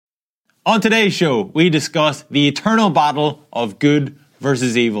On today's show, we discuss the eternal battle of good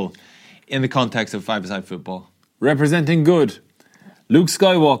versus evil in the context of five-a-side football. Representing good, Luke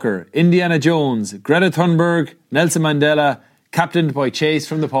Skywalker, Indiana Jones, Greta Thunberg, Nelson Mandela, captained by Chase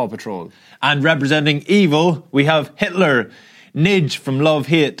from the Paw Patrol. And representing evil, we have Hitler, Nidge from Love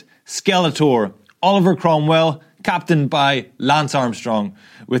Hate, Skeletor, Oliver Cromwell, captained by Lance Armstrong,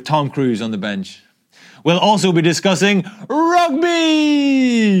 with Tom Cruise on the bench. We'll also be discussing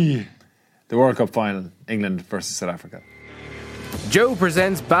rugby! The World Cup final, England versus South Africa. Joe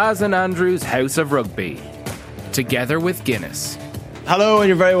presents Baz and Andrew's House of Rugby, together with Guinness. Hello, and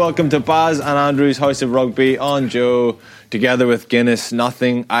you're very welcome to Baz and Andrew's House of Rugby on Joe, together with Guinness.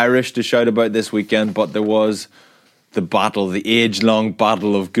 Nothing Irish to shout about this weekend, but there was the battle, the age-long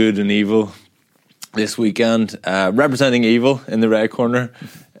battle of good and evil this weekend. Representing evil in the red corner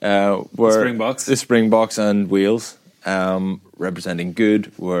were the Springboks and Wales. Representing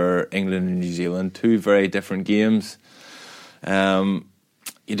good were England and New Zealand. Two very different games. You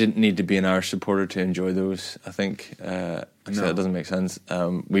didn't need to be an Irish supporter to enjoy those. I think that doesn't make sense.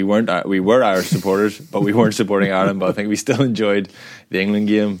 We were Irish supporters, but we weren't supporting Ireland. But I think we still enjoyed the England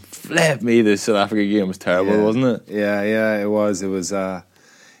game. Flip me, the South Africa game was terrible, wasn't it? Yeah, it was. It was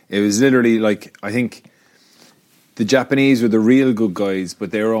literally like, I think the Japanese were the real good guys,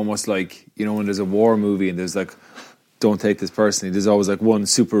 but they were almost like, you know, when there's a war movie and there's like, don't take this personally, there's always like one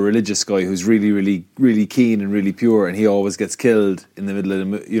super religious guy who's really, really, really keen and really pure, and he always gets killed in the middle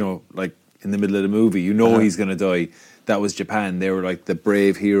of the in the middle of the movie. You know he's going to die. That was Japan. They were like the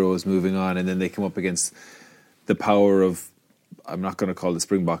brave heroes moving on, and then they come up against the power of, I'm not going to call the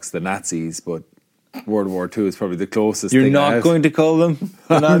Springboks the Nazis, but World War II is probably the closest. You're not going to call them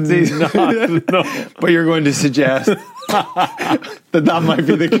the Nazis? No. But you're going to suggest that might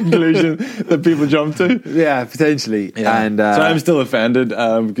be the conclusion that people jump to? Yeah, potentially. Yeah. And so I'm still offended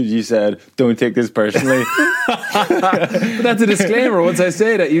because you said, don't take this personally. But that's a disclaimer. Once I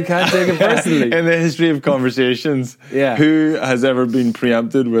say that, you can't take it personally. In the history of conversations, who has ever been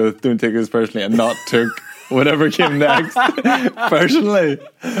preempted with don't take this personally and not took whatever came next personally?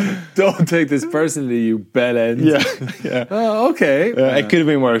 Don't take this personally, you bellend. Yeah. Oh, okay. It could have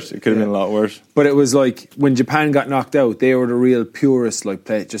been worse. It could have been a lot worse. But it was like when Japan got knocked out, they were the real purists, like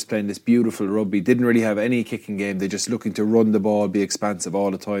just playing this beautiful rugby. Didn't really have any kicking game. They're just looking to run the ball, be expansive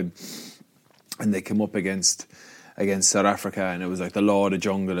all the time. And they came up against South Africa, and it was like the law of the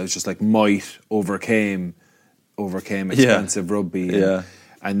jungle. It was just like might overcame expansive rugby.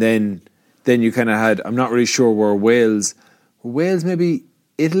 And then you kind of had, I'm not really sure where Wales maybe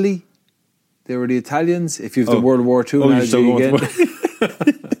Italy? They were the Italians. If you have the World War II analogy again.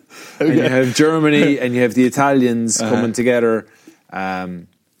 And you have Germany and you have the Italians coming together.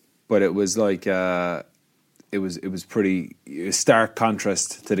 But it was like, it was pretty stark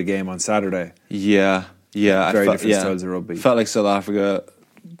contrast to the game on Saturday. Yeah. Very different styles of rugby. Felt like South Africa,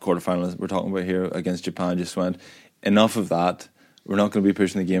 quarterfinals we're talking about here, against Japan, just went, enough of that. We're not going to be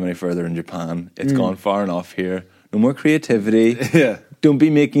pushing the game any further in Japan. It's gone far enough here. No more creativity. Don't be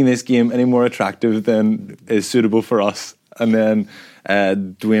making this game any more attractive than is suitable for us. And then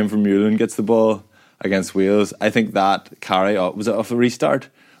Dwayne Vermeulen gets the ball against Wales. I think that carry, was it off the restart?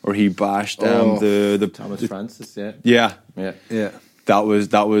 Or he bashed the Thomas Francis, Yeah. That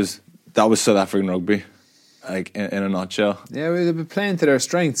was South African rugby, like in a nutshell. Yeah, we were playing to their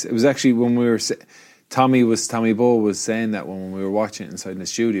strengths. It was actually when we were... Tommy Bowe was saying that when we were watching it inside in the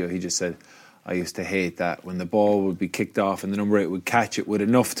studio. He just said, I used to hate that when the ball would be kicked off and the number 8 would catch it with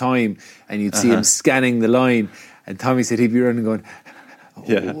enough time and you'd see him scanning the line, and Tommy said he'd be running going,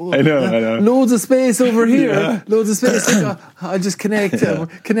 I know. Loads of space over here. Loads of space. Like, I just connect,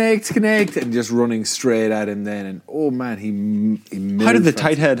 and just running straight at him then. And oh man, he How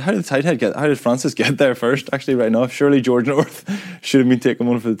did Francis get there first? Actually, right now, surely George North should have been taking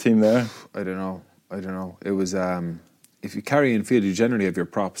one for the team there. I don't know. It was if you carry in field, you generally have your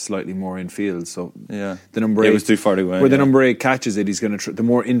prop slightly more in field. So the number 8 it was too far to go. Where the number 8 catches it, he's going to the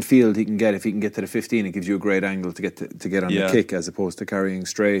more in field he can get. If he can get to the 15, it gives you a great angle to get on the kick, as opposed to carrying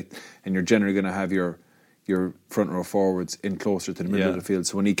straight. And you're generally going to have your front row forwards in closer to the middle of the field.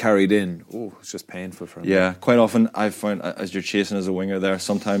 So when he carried in, it's just painful for him. Yeah, quite often I've found as you're chasing as a winger there,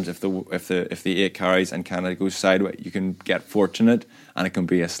 sometimes if the 8 carries and kind of goes sideways, you can get fortunate and it can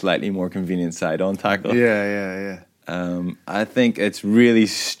be a slightly more convenient side-on tackle. Yeah. I think it's really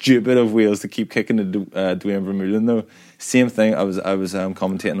stupid of Wales to keep kicking to Dwayne Vermeulen though. Same thing. I was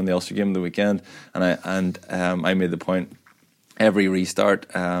commentating on the Ulster game of the weekend, and I made the point. Every restart,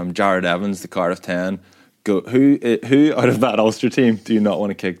 Jared Evans, the Cardiff 10. Who out of that Ulster team do you not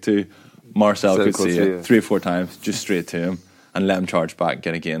want to kick to? Marcel could see it 3 or 4 times, just straight to him and let him charge back and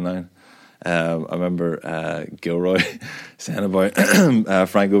get a gain line. I remember Gilroy saying about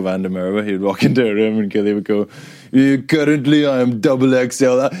Franco van der Merwe. He would walk into a room and Gilly would go, currently I am double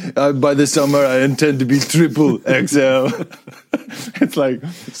XL. By the summer I intend to be triple XL. It's like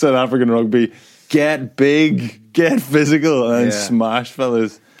South African rugby. Get big, get physical, and smash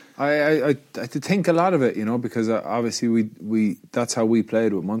fellas. I think a lot of it, because obviously we that's how we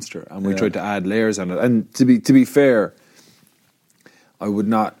played with Munster, and we tried to add layers on it. And to be fair, I would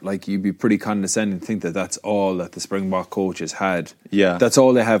not, you'd be pretty condescending to think that that's all that the Springbok coaches had. Yeah. That's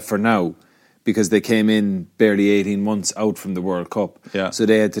all they have for now, because they came in barely 18 months out from the World Cup. Yeah. So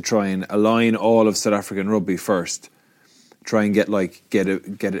they had to try and align all of South African rugby first. Try and get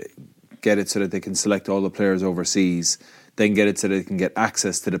it so that they can select all the players overseas. Then get it so that they can get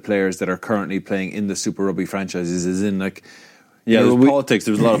access to the players that are currently playing in the Super Rugby franchises. There's politics.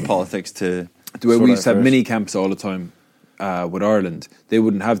 There's a lot of politics to the way we used to have mini camps all the time with Ireland. They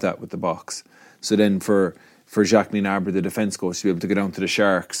wouldn't have that with the Boks. So then for Jacques Nienaber, the defence coach, to be able to go down to the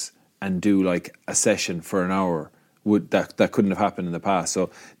Sharks and do a session for an hour, that couldn't have happened in the past. So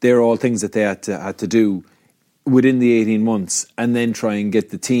they're all things that they had to do within the 18 months, and then try and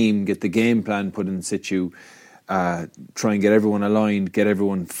get the team, get the game plan put in situ, try and get everyone aligned, get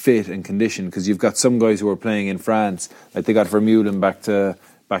everyone fit and conditioned, because you've got some guys who are playing in France, like they got Vermeulen back to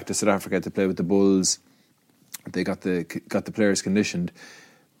South Africa to play with the Bulls. They got the players conditioned,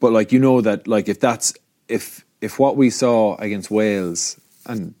 but that if what we saw against Wales,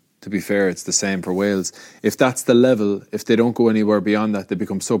 and to be fair, it's the same for Wales. If that's the level, if they don't go anywhere beyond that, they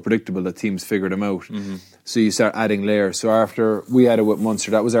become so predictable that teams figure them out. Mm-hmm. So you start adding layers. So after we had it with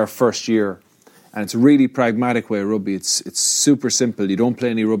Munster, that was our first year. And it's a really pragmatic way of rugby. It's super simple. You don't play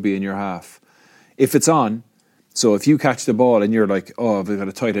any rugby in your half. If it's on, so if you catch the ball and you're like, oh, I've got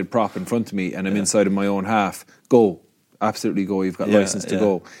a tight head prop in front of me and I'm inside of my own half, go. Absolutely go. You've got license to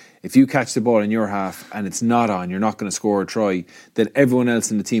go. If you catch the ball in your half and it's not on, you're not going to score a try, then everyone else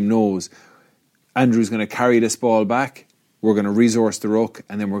in the team knows Andrew's going to carry this ball back, we're going to resource the ruck,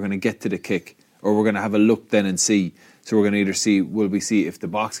 and then we're going to get to the kick, or we're going to have a look then and see. So we're going to either see, will we see if the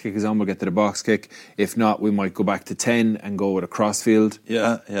box kick is on, we'll get to the box kick. If not, we might go back to 10 and go with a crossfield.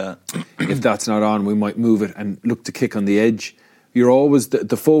 Yeah, yeah. If that's not on, we might move it and look to kick on the edge. You're always,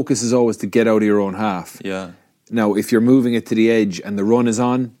 the focus is always to get out of your own half. Yeah. Now, if you're moving it to the edge and the run is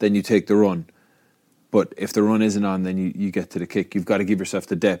on, then you take the run. But if the run isn't on, then you get to the kick. You've got to give yourself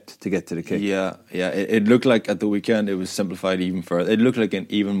the depth to get to the kick. Yeah, yeah. It looked like at the weekend it was simplified even further. It looked like an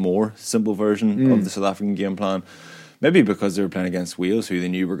even more simple version of the South African game plan. Maybe because they were playing against Wales, who they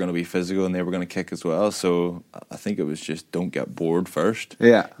knew were going to be physical and they were going to kick as well. So I think it was just don't get bored first.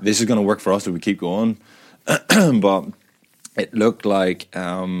 Yeah. This is going to work for us if we keep going. But it looked like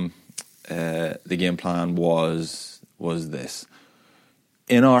the game plan was this.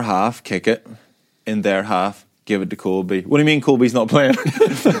 In our half, kick it. In their half, give it to Colby. What do you mean Colby's not playing?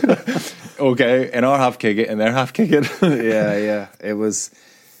 Okay, in our half, kick it. In their half, kick it. Yeah. It was...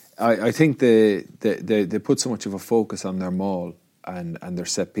 I think they put so much of a focus on their maul and their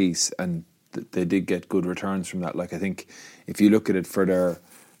set piece, and they did get good returns from that. Like, I think if you look at it for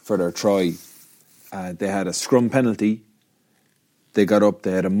their try, they had a scrum penalty. They got up,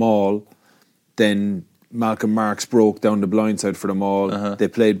 they had a maul. Then Malcolm Marks broke down the blind side for the maul. They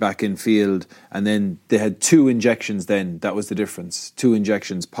played back in field, and then they had 2 injections then. That was the difference. 2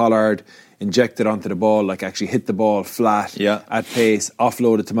 injections. Pollard injected onto the ball, like actually hit the ball flat at pace,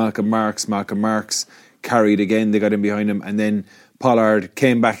 offloaded to Malcolm Marks. Malcolm Marks carried again, they got in behind him, and then Pollard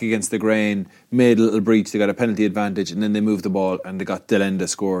came back against the grain, made a little breach, they got a penalty advantage, and then they moved the ball and they got Delenda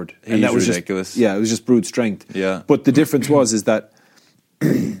scored. And that was ridiculous. It was just brute strength. Yeah. But the difference is that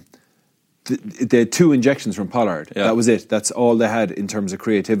they had 2 injections from Pollard. Yeah. That was it. That's all they had in terms of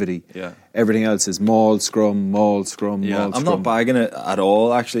creativity. Yeah. Everything else is maul, scrum, maul, scrum, Yeah, maul, I'm scrum. not bagging it at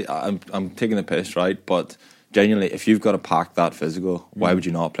all, actually. I'm taking the piss, right? But genuinely, if you've got a pack that physical, why would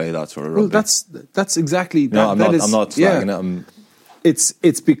you not play that sort of rugby? Well, that's exactly... No, I'm not slagging it.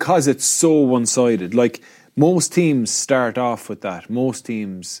 It's because it's so one-sided. Like, most teams start off with that. Most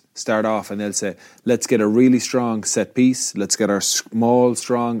teams start off and they'll say, let's get a really strong set piece. Let's get our a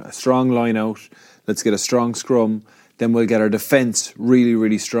strong line out. Let's get a strong scrum. Then we'll get our defence really,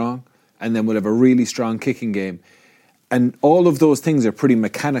 really strong. And then we'll have a really strong kicking game. And all of those things are pretty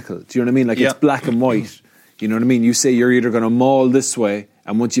mechanical. Do you know what I mean? Like, it's black and white. You know what I mean? You say you're either going to maul this way,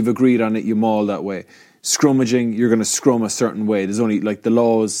 and once you've agreed on it, you maul that way. Scrummaging, you're going to scrum a certain way. There's only, like, the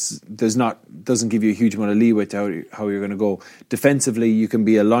laws, doesn't give you a huge amount of leeway to how you're going to go. Defensively, you can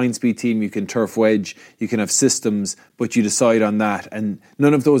be a line speed team, you can turf wedge, you can have systems, but you decide on that. And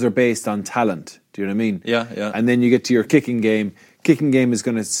none of those are based on talent. Do you know what I mean? Yeah. And then you get to your kicking game. Kicking game is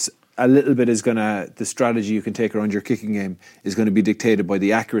going to a little bit is the strategy you can take around your kicking game is going to be dictated by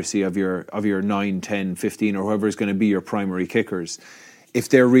the accuracy of your 9, 10, 15 or whoever is going to be your primary kickers. If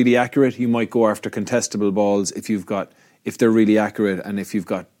they're really accurate, you might go after contestable balls if they're really accurate and if you've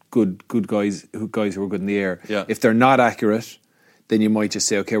got good guys who are good in the air. Yeah. If they're not accurate, then you might just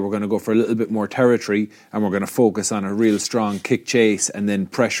say, okay, we're going to go for a little bit more territory and we're going to focus on a real strong kick chase and then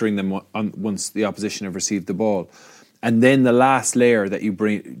pressuring them once the opposition have received the ball. And then the last layer that you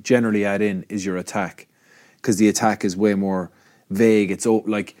generally add in is your attack, because the attack is way more vague. It's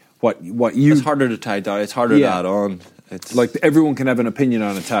like what you... It's harder to tie down. It's harder to add on. It's like everyone can have an opinion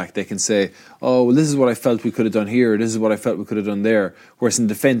on attack. They can say, oh, well, this is what I felt we could have done here. This is what I felt we could have done there. Whereas in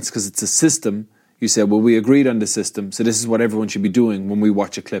defence, because it's a system, you say, well, we agreed on the system, so this is what everyone should be doing when we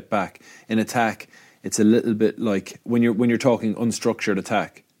watch a clip back. In attack, it's a little bit like when you're talking unstructured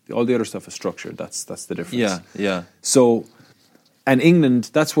attack. All the other stuff is structured. That's the difference. Yeah. So, and England,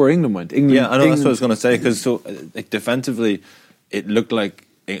 that's where England went. I know, that's what I was going to say, because defensively, it looked like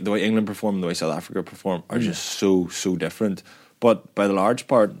the way England performed and the way South Africa performed are just so different. But by the large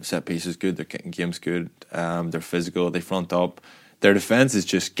part, set piece is good, their kicking game's good, they're physical, they front up. Their defence is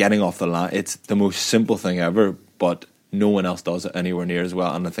just getting off the line. It's the most simple thing ever, but no one else does it anywhere near as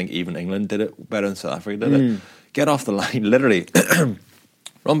well. And I think even England did it better than South Africa did it. Get off the line, literally.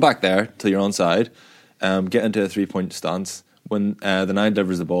 Run back there till you're onside, get into a 3-point stance. When the 9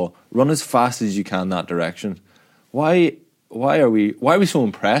 delivers the ball, run as fast as you can that direction. Why are we so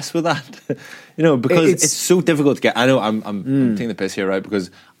impressed with that? Because it's so difficult to get. I know I'm taking the piss here, right? Because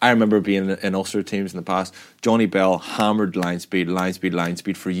I remember being in Ulster teams in the past. Johnny Bell hammered line speed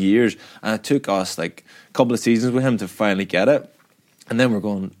for years, and it took us like a couple of seasons with him to finally get it. And then we're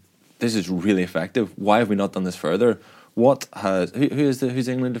going, this is really effective. Why have we not done this further? Who's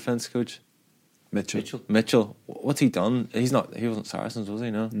England defence coach? Mitchell. What's he done? He wasn't Saracens, was he?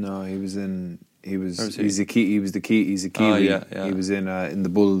 No, he was in. He's a key. He was the key. He's a Kiwi. Yeah. He was in the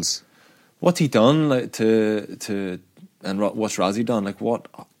Bulls. What's he done? Like and what's Razzie done? Like what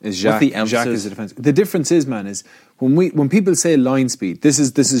is Jacques? What's the emphasis? Jacques is the defence. The difference is, man, is when people say line speed. This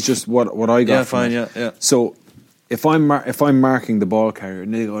is just what I got. Yeah, from fine. it. Yeah. So if I'm marking the ball carrier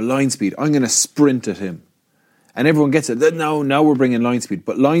and they go line speed, I'm going to sprint at him. And everyone gets it. Now we're bringing line speed,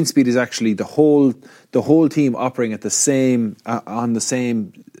 but line speed is actually the whole team operating at the same on the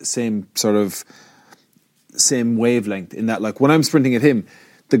same sort of same wavelength. In that, like when I'm sprinting at him,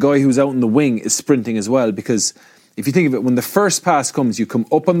 the guy who's out in the wing is sprinting as well. Because if you think of it, when the first pass comes, you come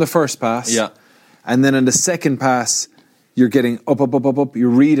up on the first pass, and then on the second pass, you're getting up. You're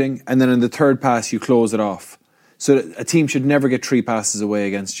reading, and then on the third pass, you close it off. So a team should never get 3 passes away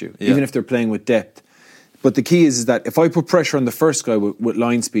against you, even if they're playing with depth. But the key is that if I put pressure on the first guy with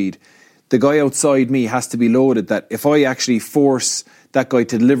line speed, the guy outside me has to be loaded that if I actually force that guy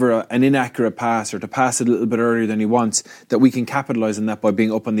to deliver an inaccurate pass or to pass it a little bit earlier than he wants, that we can capitalise on that by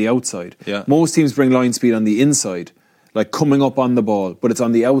being up on the outside. Yeah. Most teams bring line speed on the inside, like coming up on the ball, but it's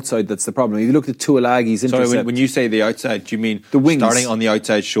on the outside that's the problem. If you look at Tuolagi's intercept... Sorry, when you say the outside, do you mean the wings, starting on the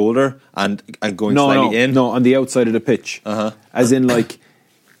outside shoulder and going slightly in? No, on the outside of the pitch. As in, like...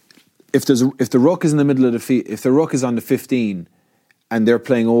 If the ruck is in the middle of if the ruck is on the 15 and they're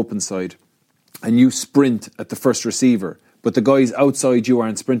playing open side and you sprint at the first receiver, but the guys outside you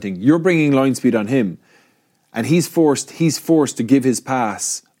aren't sprinting, you're bringing line speed on him, and he's forced to give his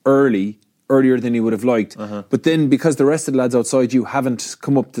pass earlier than he would have liked. But then because the rest of the lads outside you haven't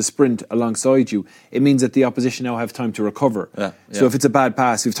come up to sprint alongside you, it means that the opposition now have time to recover. So if it's a bad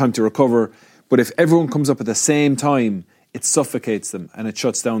pass, we have time to recover. But if everyone comes up at the same time, it suffocates them and it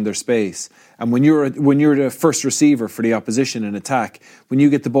shuts down their space. And when you're the first receiver for the opposition in attack, when you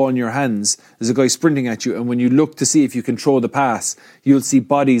get the ball in your hands, there's a guy sprinting at you, and when you look to see if you can throw the pass, you'll see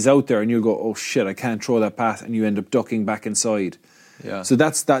bodies out there and you'll go, oh shit, I can't throw that pass, and you end up ducking back inside. So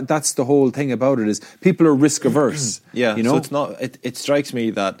that's the whole thing about it, is people are risk averse. So it's not. It strikes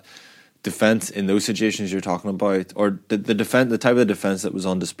me that defence in those situations you're talking about, or the type of defence that was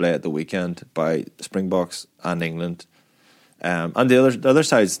on display at the weekend by Springboks and England, and the other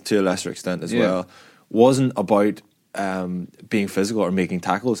sides to a lesser extent as well, wasn't about being physical or making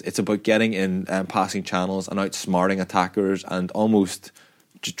tackles. It's about getting in passing channels and outsmarting attackers and almost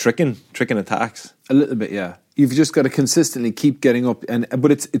tricking attacks. A little bit, yeah. You've just got to consistently keep getting up,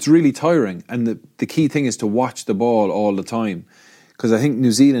 but it's really tiring. And the key thing is to watch the ball all the time, because I think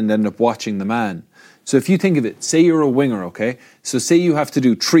New Zealand ended up watching the man. So if you think of it, say you're a winger, okay? So say you have to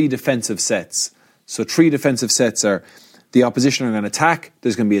do 3 defensive sets. So 3 defensive sets are: the opposition are going to attack,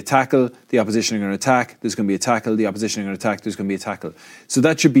 there's going to be a tackle, the opposition are going to attack, there's going to be a tackle, the opposition are going to attack, there's going to be a tackle. So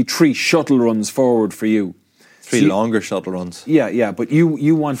that should be 3 shuttle runs forward for you. 3 longer shuttle runs. Yeah, but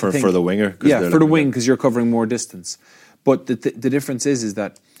you want for to think, for the winger. For the wing, because you're covering more distance. But the difference is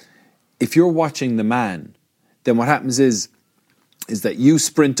that if you're watching the man, then what happens is that you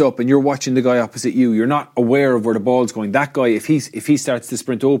sprint up and you're watching the guy opposite you. You're not aware of where the ball's going. That guy, if he starts to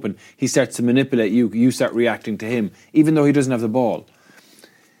sprint open, he starts to manipulate you. You start reacting to him, even though he doesn't have the ball.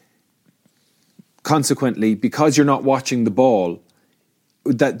 Consequently, because you're not watching the ball,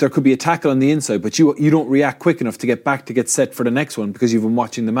 that there could be a tackle on the inside, but you don't react quick enough to get back to get set for the next one because you've been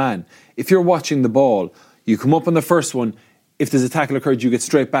watching the man. If you're watching the ball, you come up on the first one. If there's a tackle occurred, you get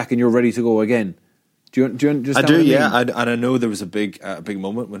straight back and you're ready to go again. Do you understand? I do, what I mean? yeah. And I know there was a big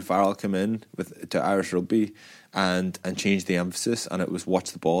moment when Farrell came in to Irish rugby and changed the emphasis, and it was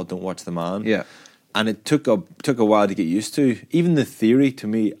watch the ball, don't watch the man. Yeah. And it took a while to get used to. Even the theory, to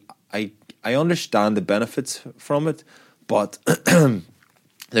me, I understand the benefits from it, but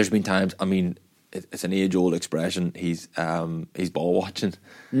there's been times. I mean, it's an age-old expression. He's ball watching,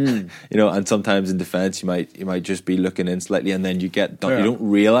 and sometimes in defence you might just be looking in slightly, and then you get done. Yeah. You don't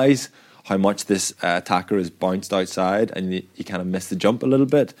realise how much this attacker is bounced outside, and you kind of miss the jump a little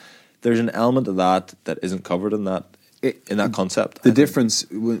bit. There's an element of that isn't covered in that concept. The difference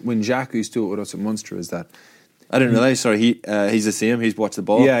when Jacques used to do it with us at Munster is that I didn't realise. Sorry, he's the same. He's watched the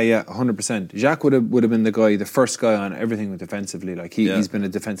ball. Yeah, 100%. Jacques would have been the first guy on everything defensively. Like he's been a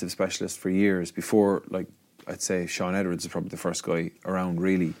defensive specialist for years before. Like I'd say, Sean Edwards is probably the first guy around,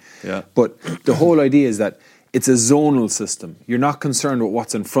 really. Yeah. But the whole idea is that it's a zonal system. You're not concerned with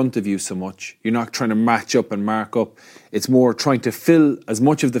what's in front of you so much. You're not trying to match up and mark up. It's more trying to fill as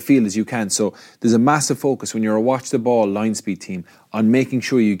much of the field as you can. So there's a massive focus when you're a watch the ball line speed team on making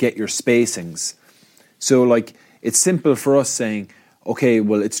sure you get your spacings. So like it's simple for us saying, okay,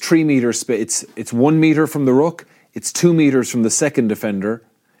 well it's 3 meters. It's 1 meter from the ruck. It's 2 meters from the second defender.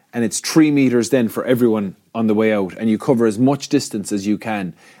 And it's 3 meters then for everyone on the way out, and you cover as much distance as you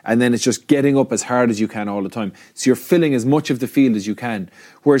can, and then it's just getting up as hard as you can all the time. So you're filling as much of the field as you can.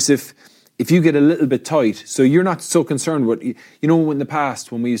 Whereas if you get a little bit tight, so you're not so concerned with, in the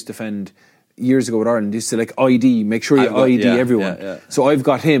past when we used to defend years ago with Ireland, used to like ID, make sure you ID everyone. Yeah. So I've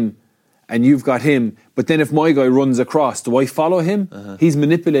got him and you've got him, but then if my guy runs across, do I follow him? Uh-huh. He's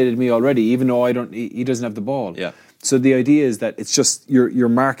manipulated me already, even though he doesn't have the ball. Yeah. So the idea is that it's just you're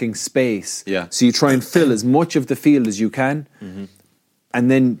marking space. Yeah. So you try and fill as much of the field as you can, and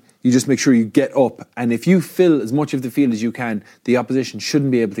then you just make sure you get up. And if you fill as much of the field as you can, the opposition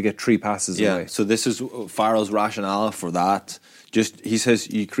shouldn't be able to get 3 passes away. So this is Farrell's rationale for that. He says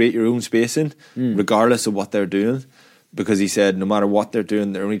you create your own spacing, regardless of what they're doing, because he said no matter what they're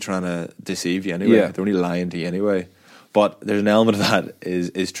doing, they're only trying to deceive you anyway. Yeah. They're only lying to you anyway. But there's an element of that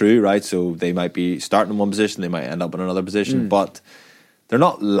is true, right? So they might be starting in one position, they might end up in another position, but they're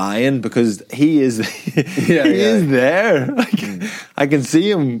not lying because he is is there. Like, I can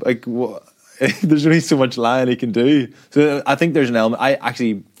see him. Like, there's only so much lying he can do. So I think there's an element. I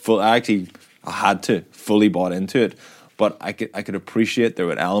had to fully bought into it, but I could appreciate there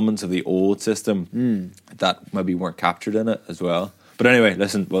were elements of the old system that maybe weren't captured in it as well. But anyway,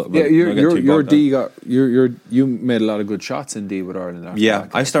 listen. Your D you made a lot of good shots in D with Ireland. Yeah,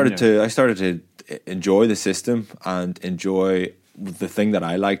 I started to enjoy the system and enjoy the thing that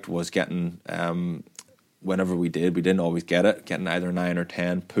I liked was getting. Whenever we didn't always get it. Getting either 9 or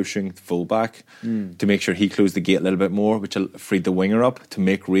 10, pushing fullback to make sure he closed the gate a little bit more, which freed the winger up to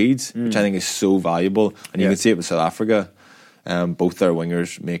make reads, which I think is so valuable. And you can see it with South Africa. Both their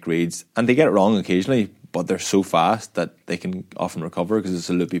wingers make reads, and they get it wrong occasionally. But they're so fast that they can often recover because it's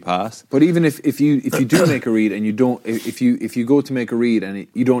a loopy pass. But even if you do make a read and you don't, if you go to make a read and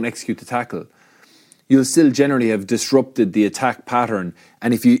you don't execute the tackle, you'll still generally have disrupted the attack pattern.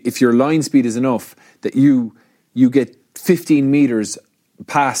 And if your line speed is enough that you get 15 meters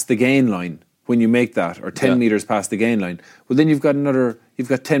past the gain line when you make that, or 10 meters past the gain line, well then you've got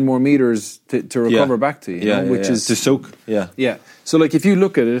 10 more meters to recover back to. Which is to soak. Yeah. So like if you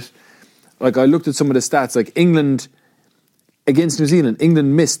look at it. Like I looked at some of the stats, like England against New Zealand,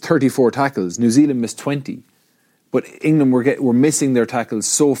 England missed 34 tackles, New Zealand missed 20. But England were missing their tackles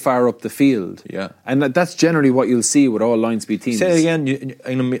so far up the field. Yeah. And that's generally what you'll see with all line speed teams. Say it again,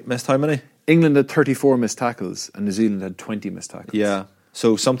 England missed how many? England had 34 missed tackles and New Zealand had 20 missed tackles. Yeah.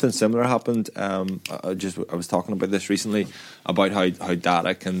 So something similar happened. I was talking about this recently, about how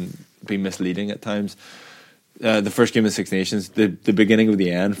data can be misleading at times. The first game of the Six Nations, the beginning of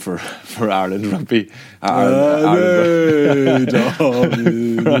the end for Ireland rugby, for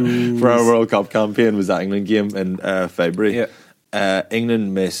our World Cup campaign was that England game in February. Yeah.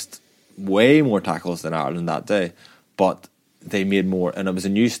 England missed way more tackles than Ireland that day, but they made more, and it was a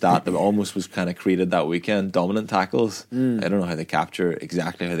new stat that almost was kind of created that weekend. Dominant tackles. I don't know how they capture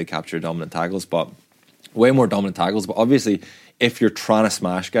dominant tackles, but way more dominant tackles. But obviously, if you're trying to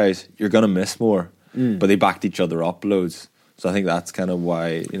smash guys, you're going to miss more. But they backed each other up loads. So I think that's kind of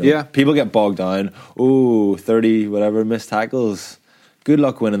why people get bogged down. 30 whatever missed tackles. Good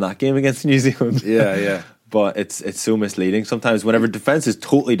luck winning that game against New Zealand. Yeah. But it's so misleading sometimes. Whenever defense is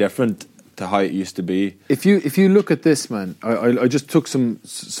totally different to how it used to be. If you look at this, man, I just took some of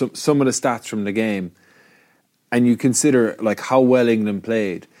the stats from the game, and you consider like how well England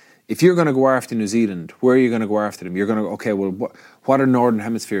played. If you're going to go after New Zealand, where are you going to go after them? You're going to okay. Well, what are Northern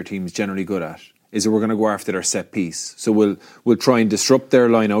Hemisphere teams generally good at? Is that we're going to go after their set piece. So we'll try and disrupt their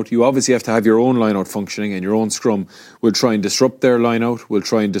line out. You obviously have to have your own line out functioning and your own scrum. We'll try and disrupt their line out. We'll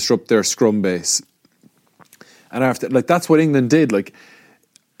try and disrupt their scrum base. And after, like, that's what England did. Like,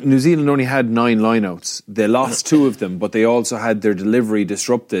 New Zealand only had 9 lineouts. They lost 2 of them, but they also had their delivery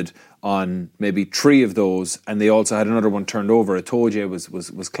disrupted on maybe 3 of those, and they also had another one turned over. Itoje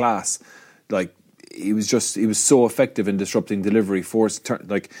was class. Like, he was so effective in disrupting delivery,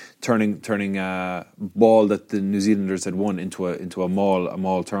 turning ball that the New Zealanders had won into a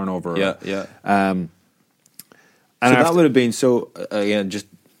maul turnover. Yeah. And so that would have been again, just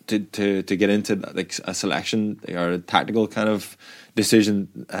to get into like a selection or a tactical kind of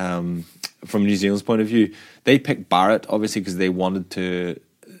decision from New Zealand's point of view. They picked Barrett obviously because they wanted to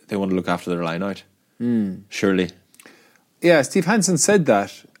look after their line out. Surely. Yeah, Steve Hansen said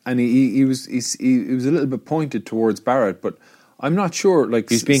that, and he was a little bit pointed towards Barrett, but I'm not sure. Like,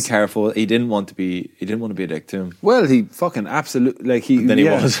 he's being careful. He didn't want to be a dick to him. Well, he fucking absolutely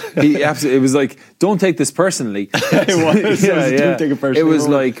was. He absolutely. It was like, don't take this personally. It was. Don't take it personally. It was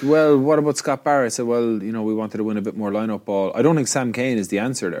like, well, what about Scott Barrett? I said, well, we wanted to win a bit more line-up ball. I don't think Sam Cane is the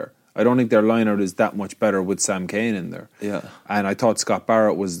answer there. I don't think their line-out is that much better with Sam Cane in there. Yeah. And I thought Scott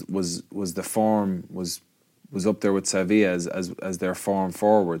Barrett was the form was up there with Sevilla as their form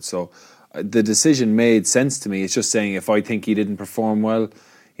forward. So the decision made sense to me. It's just saying if I think he didn't perform well,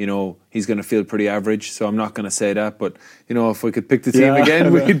 he's going to feel pretty average. So I'm not going to say that. But, if we could pick the team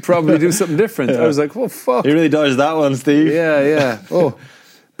again, we'd probably do something different. I was like, oh, fuck. He really dodged that one, Steve. Yeah. Oh,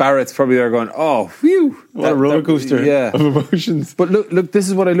 Barrett's probably there going, oh, phew. What a roller coaster of emotions. But look, this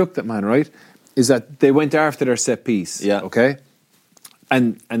is what I looked at, man, right? Is that they went after their set piece. Yeah. Okay?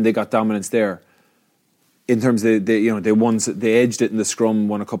 And they got dominance there. In terms of they edged it in the scrum,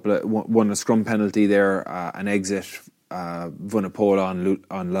 won a scrum penalty there, an exit, Vunipola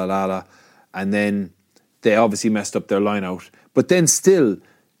on Lalala, and then they obviously messed up their line out. But then still,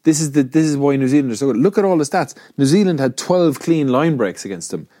 this is why New Zealand are so good. Look at all the stats. New Zealand had 12 clean line breaks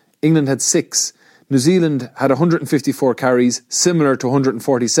against them. England had 6. New Zealand had 154 carries, similar to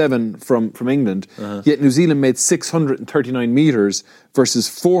 147 from England. Yet New Zealand made 639 metres versus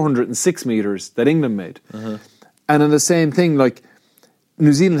 406 metres that England made. And in the same thing, like,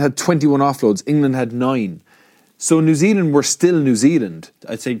 New Zealand had 21 offloads, England had 9. So New Zealand were still New Zealand.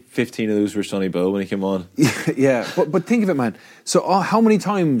 I'd say 15 of those were Sonny Bill when he came on. Yeah, but think of it, man. So how many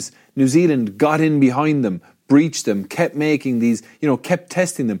times New Zealand got in behind them, breached them, kept making these, kept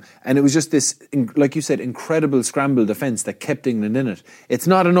testing them. And it was just this, like you said, incredible scramble defence that kept England in it. It's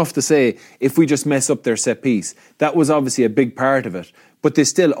not enough to say, if we just mess up their set piece. That was obviously a big part of it. But they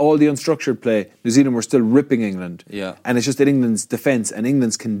still, all the unstructured play, New Zealand were still ripping England. Yeah. And it's just that England's defence and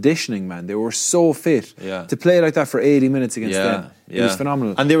England's conditioning, man, they were so fit to play like that for 80 minutes against them. It was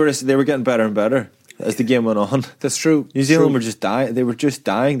phenomenal. And they were getting better and better as the game went on. That's true. New Zealand were just dying. They were just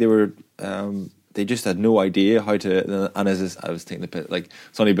dying. They were... they just had no idea how to, and as I was taking the pit, like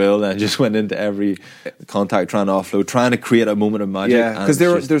Sonny Bill, and just went into every contact trying to offload, trying to create a moment of magic. Yeah, because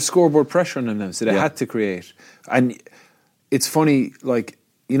there's scoreboard pressure on them, so they had to create. And it's funny, like,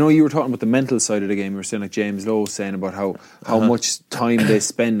 you were talking about the mental side of the game. You were saying, like James Lowe was saying about how much time they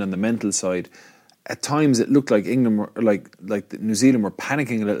spend on the mental side. At times, it looked like England were like New Zealand were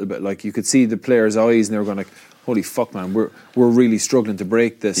panicking a little bit. Like, you could see the players' eyes, and they were going like, holy fuck, man, we're really struggling to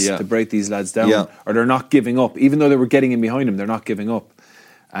break this, to break these lads down. Or they're not giving up. Even though they were getting in behind them, they're not giving up.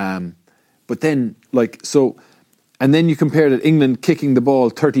 But then, and then you compare that England kicking the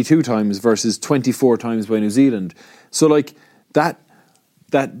ball 32 times versus 24 times by New Zealand. So, like,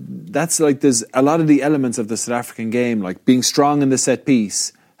 that's like, there's a lot of the elements of the South African game, like being strong in the set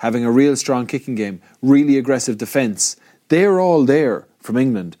piece, having a real strong kicking game, really aggressive defence. They're all there from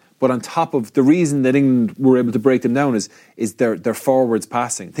England. But on top of the reason that England were able to break them down is their forwards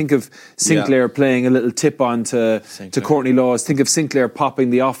passing. Think of Sinclair playing a little tip on to Courtney Laws. Think of Sinclair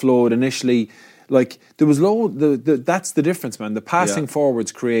popping the offload initially. like there was that's the difference, man. The passing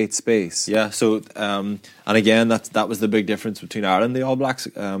forwards create space. Yeah. So and again, that was the big difference between Ireland and the All Blacks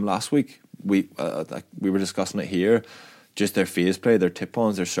last week. We were discussing it here. Just their phase play, their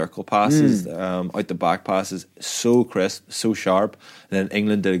tip-ons, their circle passes, out the back passes, so crisp, so sharp. And then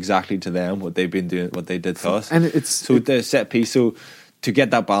England did exactly to them what they've been doing, what they did to us. And the set piece. So to get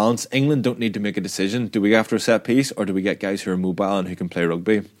that balance, England don't need to make a decision. Do we go after a set piece, or do we get guys who are mobile and who can play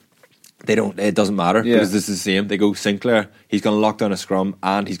rugby? They don't. It doesn't matter because this is the same. They go Sinclair. He's going to lock down a scrum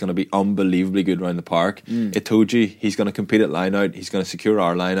and he's going to be unbelievably good around the park. Itoje, he's going to compete at line out. He's going to secure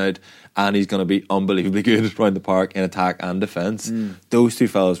our line out, and he's going to be unbelievably good around the park in attack and defence. Those two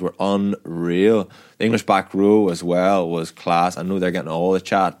fellas were unreal. The English back row as well was class. I know they're getting all the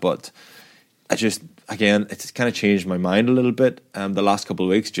chat, but it's kind of changed my mind a little bit. The last couple of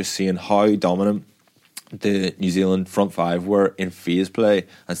weeks, just seeing how dominant the New Zealand front five were in phase play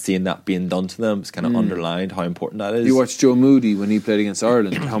and seeing that being done to them, it's kind of underlined how important that is. You watched Joe Moody when he played against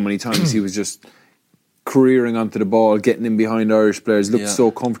Ireland, how many times he was just careering onto the ball, getting in behind Irish players, looked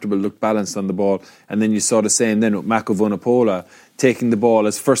so comfortable, looked balanced on the ball. And then you saw the same then with Mako Vunipola taking the ball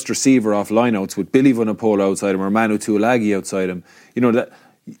as first receiver off lineouts with Billy Vunipola outside him or Manu Tuolagi outside him.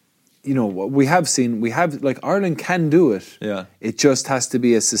 We have like Ireland can do it. Yeah. It just has to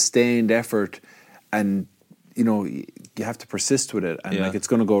be a sustained effort. And you have to persist with it, and like it's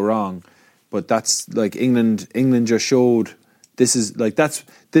going to go wrong. But that's like England just showed. This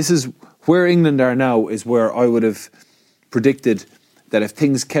is where England are now. Is where I would have predicted that if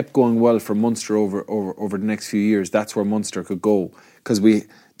things kept going well for Munster over the next few years, that's where Munster could go, because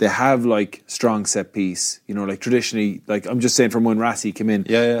they have like strong set piece. Like traditionally, like I'm just saying from when Rassie came in,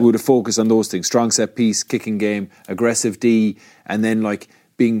 we would have focused on those things: strong set piece, kicking game, aggressive D, and then like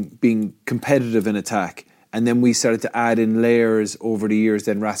being competitive in attack. And then we started to add in layers over the years.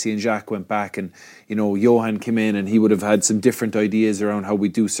 Then Rassie and Jacques went back, and Johan came in, and he would have had some different ideas around how we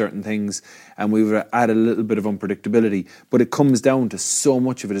do certain things, and we would have added a little bit of unpredictability. But it comes down to, so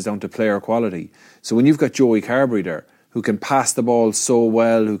much of it is down to player quality. So when you've got Joey Carberry there, who can pass the ball so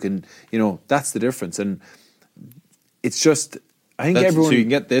well, who can, that's the difference. And it's just, I think everyone... So you can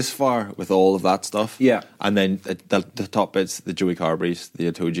get this far with all of that stuff. Yeah. And then the top bits, the Joey Carberrys,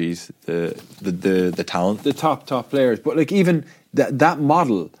 the Itojes, the talent. The top players. But like even that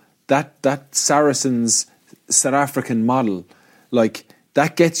model, that Saracens South African model, like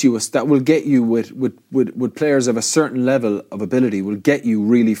that will get you with players of a certain level of ability, will get you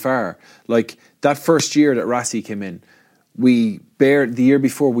really far. Like that first year that Rassie came in, the year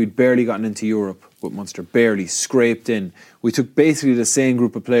before we'd barely gotten into Europe with Munster, barely scraped in. We took basically the same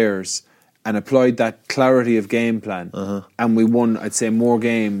group of players and applied that clarity of game plan, and we won, I'd say, more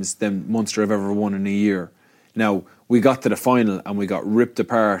games than Munster have ever won in a year. Now, we got to the final and we got ripped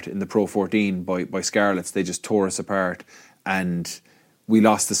apart in the Pro 14 by Scarlets. They just tore us apart, and we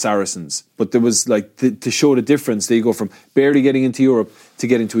lost the Saracens. But there was like, to show the difference, they go from barely getting into Europe to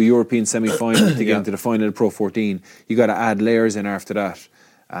getting to a European semi-final to get into the final of Pro 14. You got to add layers in after that.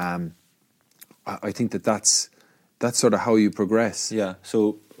 I think that's sort of how you progress. Yeah.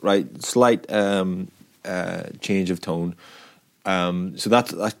 So slight change of tone. So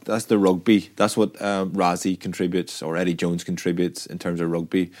that's the rugby. That's what Rassie contributes, or Eddie Jones contributes in terms of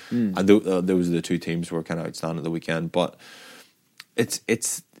rugby. And those are the two teams who were kind of outstanding at the weekend. But it's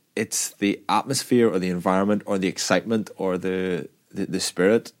the atmosphere or the environment or the excitement or the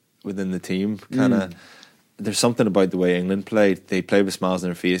spirit within the team. Kind of, there's something about the way England played. They played with smiles on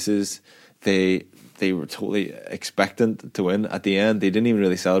their faces. They were totally expectant to win. At the end, they didn't even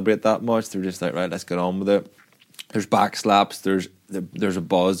really celebrate that much. They were just like, right, let's get on with it. There's back slaps, there's a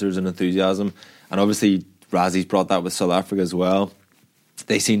buzz, there's an enthusiasm. And obviously, Rassie's brought that with South Africa as well.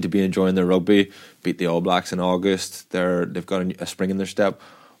 They seem to be enjoying their rugby, beat the All Blacks in August. They've got a spring in their step.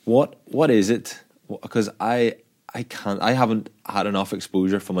 What is it? Because I haven't had enough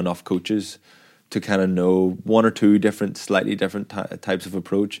exposure from enough coaches to kind of know one or two slightly different types of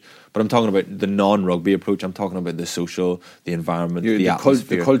approach. But I'm talking about the non-rugby approach. I'm talking about the social, the environment, the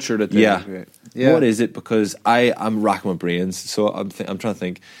atmosphere. The culture that they yeah. What is it? Because I'm racking my brains. So I'm trying to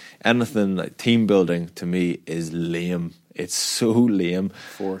think. Anything like team building to me is lame. It's so lame.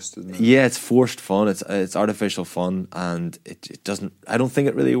 Forced, isn't it? Yeah, it's forced fun. It's artificial fun, and it doesn't. I don't think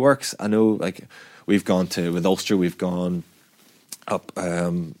it really works. I know, like with Ulster, we've gone up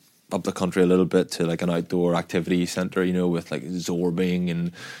the country a little bit to like an outdoor activity centre, with like zorbing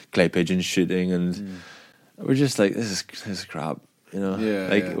and clay pigeon shooting, and we're just like, this is crap, why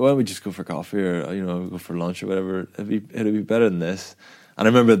don't we just go for coffee or go for lunch or whatever? It'd be better than this. And I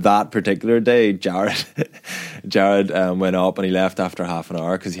remember that particular day, Jared went up and he left after half an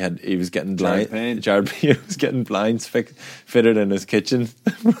hour because he was getting blind. Jared was getting blinds fitted in his kitchen.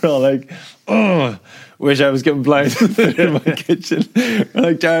 We're all like, oh, wish I was getting blinds fitted in my kitchen. We're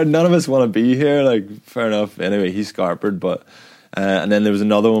like, Jared, none of us want to be here. Like, fair enough. Anyway, he scarpered, but and then there was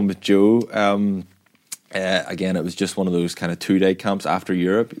another one with Joe. Again, it was just one of those kind of 2-day camps after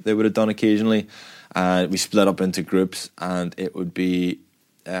Europe they would have done occasionally. We split up into groups, and it would be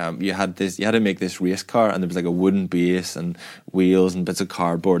you had to make this race car, and there was like a wooden base and wheels and bits of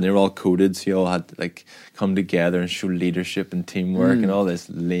cardboard, and they were all coded, so you all had to like come together and show leadership and teamwork and all this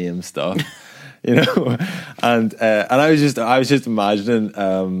lame stuff. You know, and I was just imagining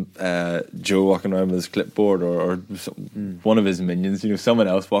Joe walking around with his clipboard, or one of his minions, you know, someone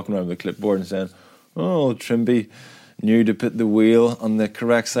else walking around with a clipboard and saying, "Oh, Trimby knew to put the wheel on the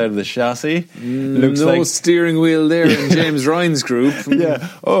correct side of the chassis." Looks no like steering wheel there in James Ryan's group. Yeah.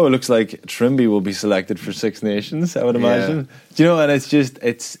 Oh, it looks like Trimby will be selected for Six Nations, I would imagine. Yeah. Do you know? And it's just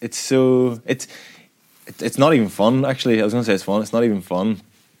it's not even fun. Actually, I was going to say it's fun. It's not even fun.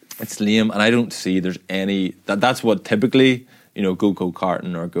 It's lame, and I don't see there's any. That's what typically, you know, go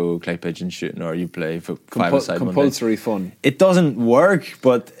karting or go clay pigeon shooting, or you play for five-a-side compulsory fun. It doesn't work,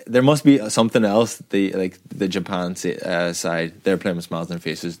 but there must be something else. The Japan side, they're playing with smiles on their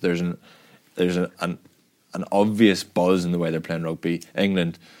faces. There's an obvious buzz in the way they're playing rugby.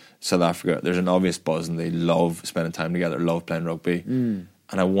 England, South Africa, there's an obvious buzz, and they love spending time together, love playing rugby. And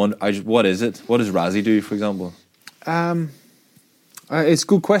I wonder, what is it? What does Razzie do, for example? It's a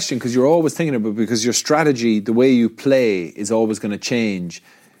good question, because you're always thinking about it, because your strategy, the way you play, is always going to change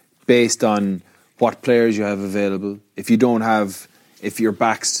based on what players you have available. If your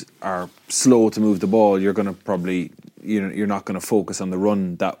backs are slow to move the ball, you're going to probably, you're not going to focus on the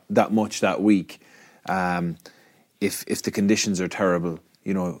run that much that week. If the conditions are terrible,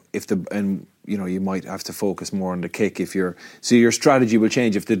 you might have to focus more on the kick. So your strategy will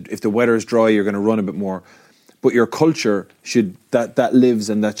change. If the weather's dry, you're going to run a bit more. But your culture that lives,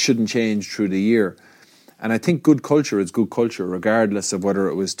 and that shouldn't change through the year. And I think good culture is good culture, regardless of whether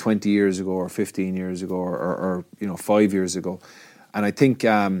it was 20 years ago or 15 years ago or 5 years ago. And I think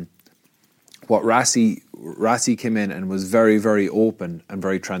what Rassi came in and was very, very open and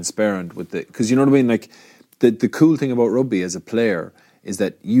very transparent with it. Because you know what I mean? Like the cool thing about rugby as a player is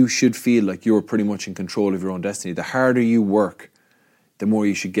that you should feel like you're pretty much in control of your own destiny. The harder you work, the more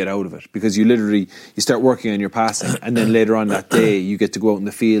you should get out of it, because you start working on your passing, and then later on that day you get to go out in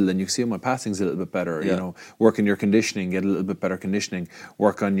the field and you see, my passing's a little bit better. Yeah. Work on your conditioning, get a little bit better conditioning,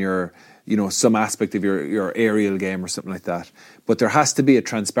 work on your some aspect of your aerial game or something like that. But there has to be a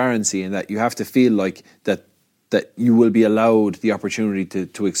transparency in that. You have to feel like that you will be allowed the opportunity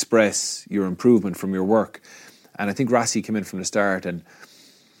to express your improvement from your work. And I think Rassi came in from the start and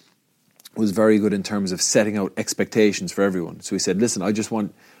was very good in terms of setting out expectations for everyone. So he said, listen,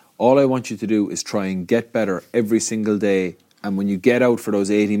 all I want you to do is try and get better every single day. And when you get out for those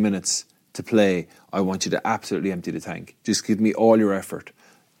 80 minutes to play, I want you to absolutely empty the tank. Just give me all your effort,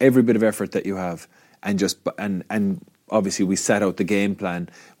 every bit of effort that you have. And obviously we set out the game plan.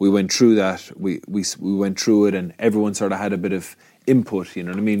 We went through that. We went through it, and everyone sort of had a bit of input, you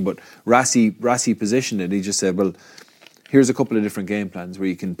know what I mean? But Rassi positioned it. He just said, well, here's a couple of different game plans where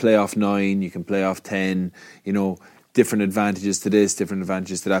you can play off 9, you can play off 10, different advantages to this, different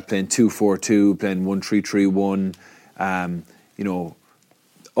advantages to that, playing 2-4-2, playing 1-3-3-1,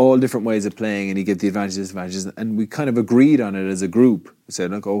 all different ways of playing, and he gave the advantages, disadvantages, and we kind of agreed on it as a group. We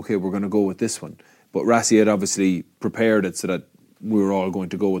said, okay, we're going to go with this one. But Rassi had obviously prepared it so that we were all going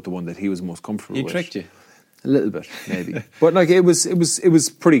to go with the one that he was most comfortable with. He tricked you. A little bit, maybe. But it was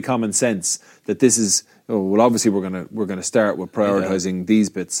pretty common sense that this is, obviously we're gonna start with prioritising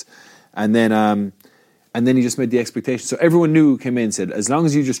these bits, and then he just made the expectation. So everyone came in and said, as long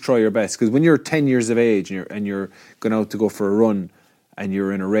as you just try your best, because when you're 10 years of age and you're going out to go for a run and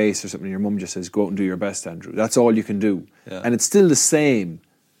you're in a race or something, your mum just says, go out and do your best, Andrew. That's all you can do, and it's still the same.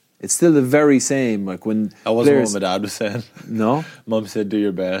 It's still the very same. Like when that wasn't what my dad was saying. No, Mum said, "Do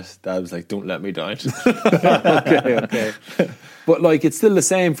your best." Dad was like, "Don't let me down." Okay. But it's still the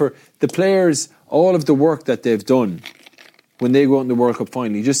same for the players. All of the work that they've done when they go out in the World Cup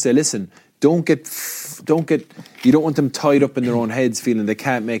final, you just say, "Listen, don't get. You don't want them tied up in their own heads, feeling they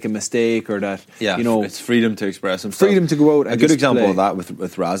can't make a mistake or that. It's freedom to express themselves. Freedom to go out. And a good example of that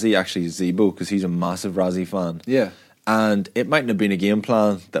with Razzie actually is Zebo, because he's a massive Razzie fan. Yeah. And it mightn't have been a game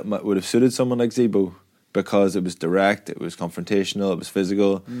plan that would have suited someone like Zebo, because it was direct, it was confrontational, it was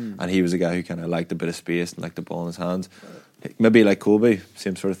physical, and he was a guy who kind of liked a bit of space and liked the ball in his hands. Maybe like Colby,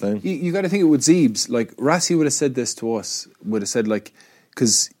 same sort of thing. You got to think it with Zeebs. Like Rassi would have said this to us, would have said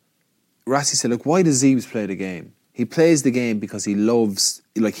because Rassi said, look, why does Zeebs play the game? He plays the game because he loves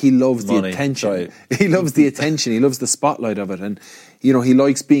Money, the attention. right. He loves the attention. He loves the spotlight of it. And, he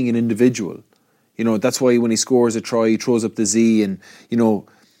likes being an individual. That's why when he scores a try, he throws up the Z and,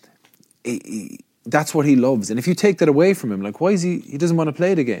 that's what he loves. And if you take that away from him, like, why is he doesn't want to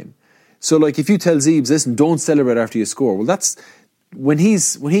play the game? So, like, if you tell Zeebs, listen, don't celebrate after you score. Well, that's, when he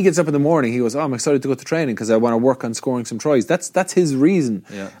gets up in the morning, he goes, I'm excited to go to training because I want to work on scoring some tries. That's his reason.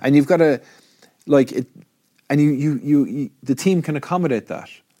 Yeah. And you've got to, like, it, and you the team can accommodate that.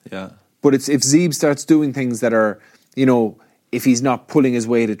 Yeah. But it's if Zeeb starts doing things that are, if he's not pulling his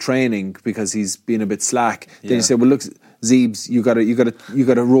weight at training because he's being a bit slack, then you say, well, look, Zeebs, you got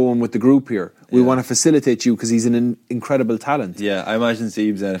to row him with the group here. We want to facilitate you because he's an incredible talent. Yeah, I imagine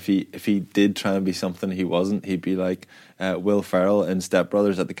Zeebs then if he did try and be something he wasn't, he'd be like Will Ferrell in Step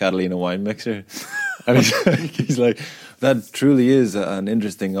Brothers at the Catalina wine mixer. And he's like, that truly is an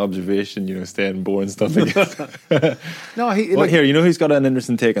interesting observation, staying boring stuff again. No, here, who's got an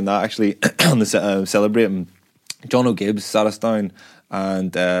interesting take on that actually on the celebrating. John O'Gibbs sat us down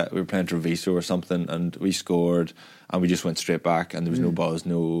and we were playing Treviso or something and we scored and we just went straight back and there was no buzz,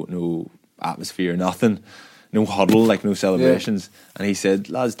 no atmosphere, nothing, no huddle, like no celebrations. And he said,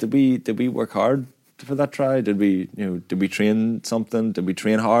 lads, did we work hard for that try? Did we train something? Did we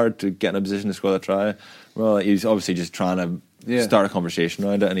train hard to get in a position to score that try? Well, he was obviously just trying to start a conversation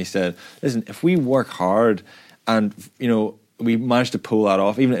around it. And he said, listen, if we work hard and we managed to pull that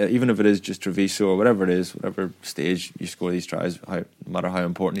off, even if it is just Treviso or whatever it is, whatever stage you score these tries, no matter how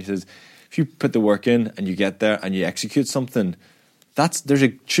important, he says, if you put the work in and you get there and you execute something,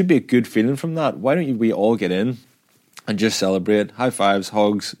 should be a good feeling from that. Why don't we all get in and just celebrate, high fives,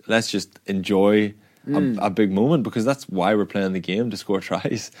 hugs, let's just enjoy a big moment, because that's why we're playing the game, to score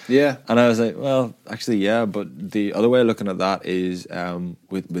tries. Yeah. And I was like, well, actually, yeah, but the other way of looking at that is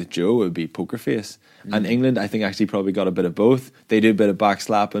with Joe, it would be poker face. And England, I think, actually probably got a bit of both. They did a bit of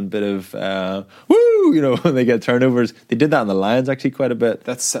backslapping, bit of woo, when they get turnovers. They did that in the Lions actually quite a bit.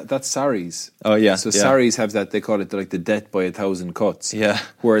 That's Sarries. Oh yeah. So Sarries have that, they call it like the death by 1,000 cuts. Yeah.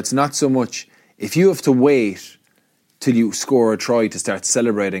 Where it's not so much, if you have to wait till you score a try to start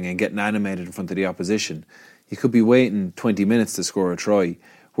celebrating and getting animated in front of the opposition, you could be waiting 20 minutes to score a try.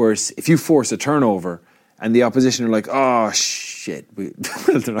 Whereas if you force a turnover and the opposition are like, oh shit, they're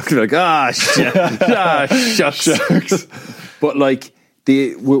not going to be like, ah shit, shucks. But like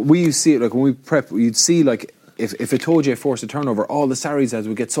we see it, like when we prep, you'd see like if it told you force a turnover, all the Sarries heads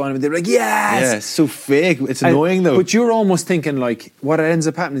would get so animated. They're like, yes. Yeah, it's so fake. It's annoying though. But you're almost thinking like, what ends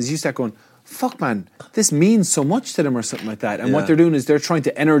up happening is you start going, fuck man, this means so much to them or something like that. And what they're doing is they're trying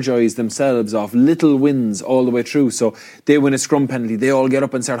to energise themselves off little wins all the way through. So they win a scrum penalty, they all get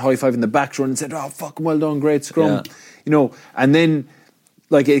up and start high-fiving the back run and said, oh fuck, well done, great scrum. And then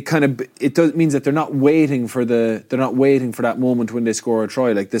like it means that they're not waiting for that moment when they score a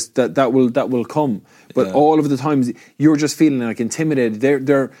try. Like this that will come. But all of the times you're just feeling like intimidated.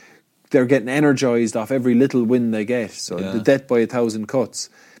 They're getting energised off every little win they get. So the death by 1,000 cuts.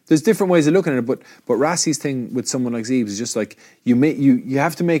 There's different ways of looking at it, but Rassi's thing with someone like Zeebs is just like you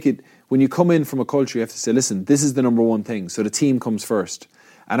have to make it, when you come in from a culture, you have to say, listen, this is the number one thing. So the team comes first.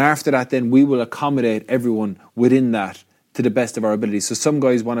 And after that, then we will accommodate everyone within that to the best of our ability. So some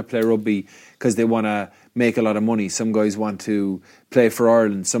guys want to play rugby because they want to make a lot of money. Some guys want to play for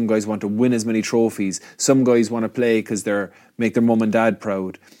Ireland. Some guys want to win as many trophies. Some guys want to play because make their mum and dad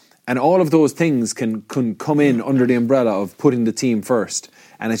proud. And all of those things can come in under the umbrella of putting the team first.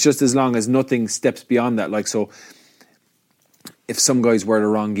 And it's just as long as nothing steps beyond that. Like, so if some guys wear the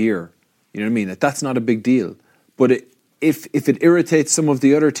wrong gear, you know what I mean? That's not a big deal. But if it irritates some of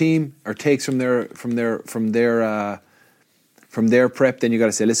the other team or takes from their prep, then you got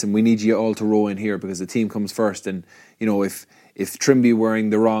to say, listen, we need you all to row in here because the team comes first. And if Trimby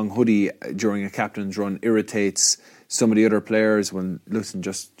wearing the wrong hoodie during a captain's run irritates some of the other players, well, listen,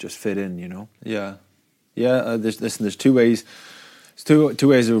 just fit in, Yeah. There's two ways. There's two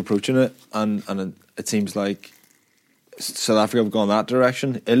ways of approaching it, and it seems like South Africa have gone that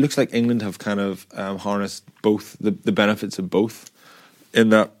direction. It looks like England have kind of harnessed both the benefits of both, in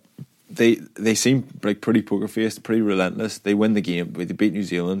that they seem like pretty poker faced, pretty relentless. They win the game, they beat New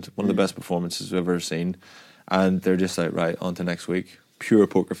Zealand, one of the best performances we've ever seen, and they're just like, right, on to next week. Pure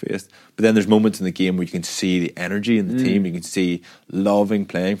poker faced. But then there's moments in the game where you can see the energy in the team, you can see loving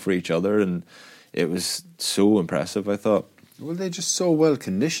playing for each other, and it was so impressive, I thought. Well, they're just so well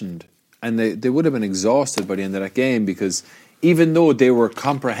conditioned, and they would have been exhausted by the end of that game, because even though they were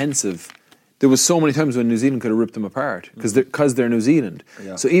comprehensive, there was so many times when New Zealand could have ripped them apart because they're New Zealand.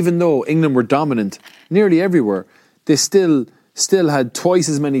 Yeah. So even though England were dominant nearly everywhere, they still still had twice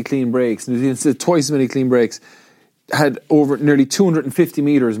as many clean breaks. New Zealand still had twice as many clean breaks. Had over nearly 250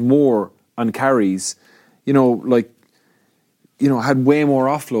 metres more on carries. Had way more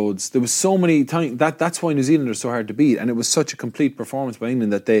offloads. There was so many times that's why New Zealand are so hard to beat, and it was such a complete performance by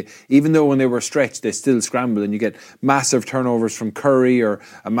England that they, even though when they were stretched, they still scrambled, and you get massive turnovers from Curry or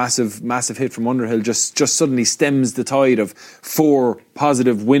a massive hit from Underhill just suddenly stems the tide of 4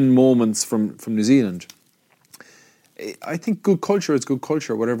 positive win moments from New Zealand. I think good culture is good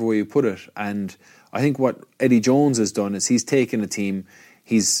culture, whatever way you put it, and I think what Eddie Jones has done is he's taken a team,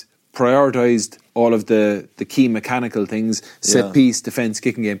 he's prioritised all of the key mechanical things, set piece, defence,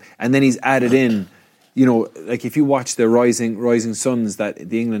 kicking game, and then he's added in, like if you watch the Rising Suns, that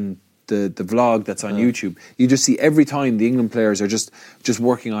the England the vlog that's on YouTube, you just see every time the England players are just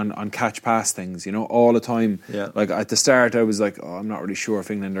working on catch pass things, all the time. Yeah. Like at the start I was like, I'm not really sure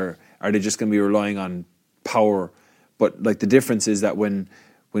if England are they just going to be relying on power, but like the difference is that when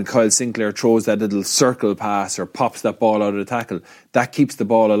Kyle Sinclair throws that little circle pass or pops that ball out of the tackle, that keeps the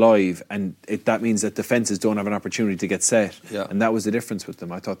ball alive, and that means that defences don't have an opportunity to get set. Yeah. And that was the difference with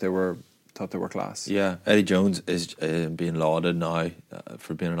them. I thought they were class. Yeah, Eddie Jones is being lauded now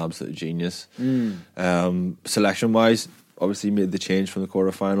for being an absolute genius. Selection-wise, obviously made the change from the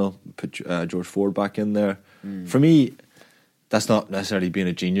quarter-final, put George Ford back in there. For me, that's not necessarily being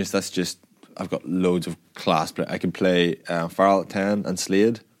a genius, that's just I've got loads of class play. I can play Farrell at 10 and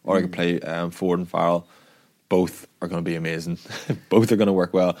Slade, or I can play Ford and Farrell. Both are going to be amazing. Both are going to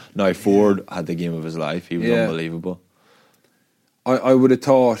work well. Now Ford had the game of his life. He was unbelievable. I would have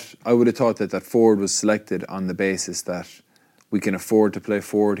thought that Ford was selected on the basis that we can afford to play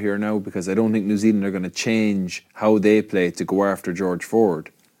Ford here now, because I don't think New Zealand are going to change how they play to go after George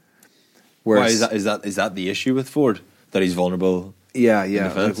Ford. Whereas, why is that the issue with Ford, that he's vulnerable? Yeah.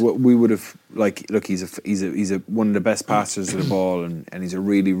 Like, we would have look. He's one of the best passers of the ball, and he's a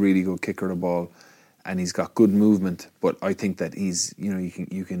really, really good kicker of the ball, and he's got good movement. But I think that he's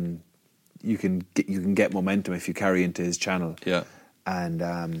you can get momentum if you carry into his channel. Yeah. And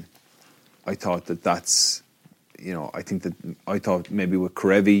I thought that's I thought maybe with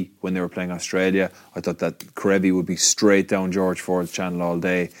Karevi when they were playing Australia, I thought that Karevi would be straight down George Ford's channel all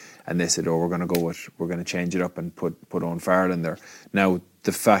day. And they said, we're going to change it up and put Owen Farrell in there. Now,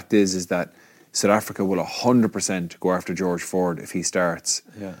 the fact is that South Africa will 100% go after George Ford if he starts.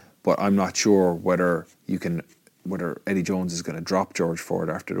 Yeah. But I'm not sure whether Eddie Jones is going to drop George Ford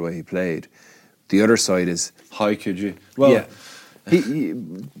after the way he played. The other side is, how could you? Well, yeah. He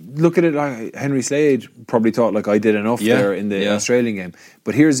look at it like Henry Slade probably thought like I did enough there in the Australian game.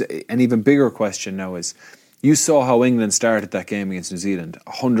 But here's an even bigger question now is, you saw how England started that game against New Zealand,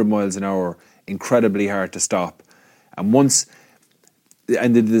 100 miles an hour, incredibly hard to stop. And they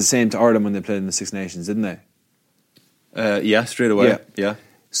did the same to Ireland when they played in the Six Nations, didn't they? Yeah, straight away. Yeah.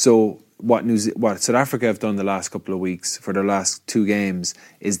 So what South Africa have done the last couple of weeks for their last 2 games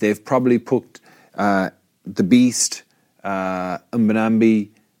is they've probably put the Beast, Mbonambi,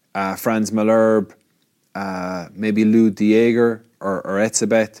 Franz Malherbe, maybe Lou De Jager or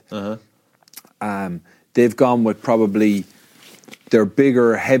Etzebeth. They've gone with probably their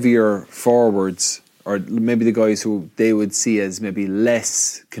bigger, heavier forwards, or maybe the guys who they would see as maybe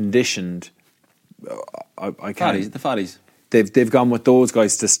less conditioned. The fatties. They've gone with those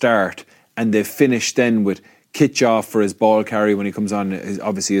guys to start, and they've finished then with Kitchoff for his ball carry when he comes on,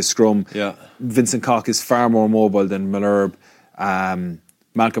 obviously his scrum. Yeah. Vincent Koch is far more mobile than Malherbe.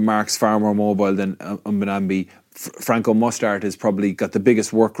 Malcolm Marks far more mobile than Mbonambi. Franco Mustard has probably got the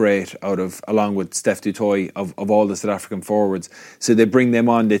biggest work rate along with Steph du Toit of all the South African forwards. So they bring them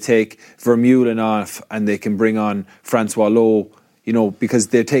on, they take Vermeulen off, and they can bring on Francois Lowe, because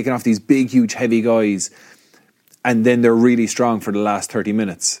they're taking off these big, huge, heavy guys, and then they're really strong for the last 30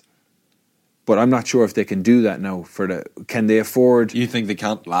 minutes. But I'm not sure if they can do that now. Can they afford? You think they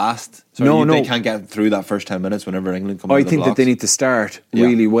can't last? No. They can't get through that first 10 minutes whenever England come out of the blocks? I think that they need to start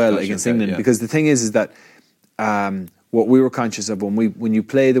really well against England, because the thing is that what we were conscious of when you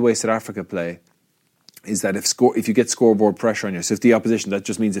play the way South Africa play is that if you get scoreboard pressure on you, so if the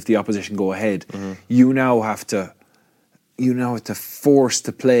opposition go ahead, you now have to force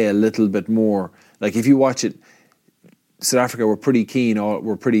to play a little bit more. Like if you watch it, South Africa were pretty keen,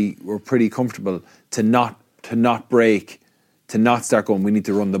 were pretty comfortable to not break, to not start going, we need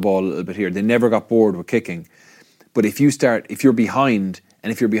to run the ball a little bit here. They never got bored with kicking. But if you're behind,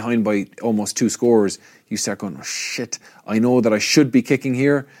 and if you're behind by almost 2 scores, you start going, oh shit, I know that I should be kicking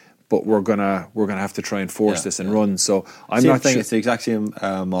here, but we're gonna have to try and force this and run. So I'm not sure. It's the exact same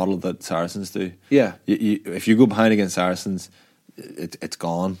model that Saracens do. Yeah. If you go behind against Saracens, it's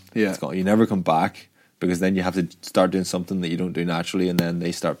gone. Yeah. It's gone. You never come back. because then you have to start doing something that you don't do naturally, and then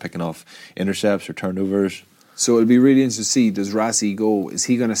they start picking off intercepts or turnovers. So it'll be really interesting to see, does Rassi go? Is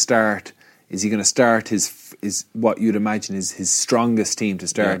he going to start? Is he going to start his what you'd imagine is his strongest team to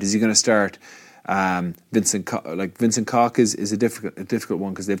start? Yeah. Is he going to start Vincent Koch is a difficult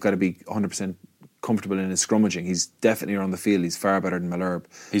one because they've got to be 100% comfortable in his scrummaging. He's definitely on the field. He's far better than Malherbe.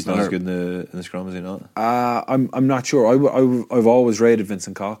 He's not as good in the scrum, is he not? I'm not sure. I've always rated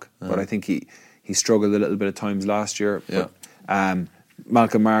Vincent Koch, but I think he struggled a little bit at times last year. Yeah. But,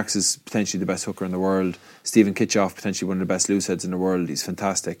 Malcolm Marx is potentially the best hooker in the world. Stephen Kitchoff, potentially one of the best loose heads in the world. He's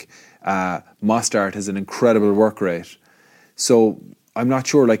fantastic. Mostart has an incredible work rate. So I'm not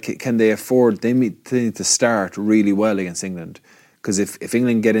sure, like, can they afford... They need to start really well against England. Because if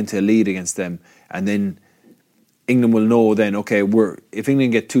England get into a lead against them, and then England will know then, okay, if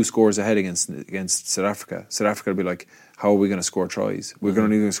England get 2 scores ahead against South Africa will be like, how are we going to score tries? We're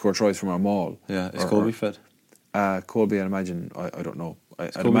only going to score tries from our maul. Yeah, is Colby fit? Colby, I'd imagine, I don't know.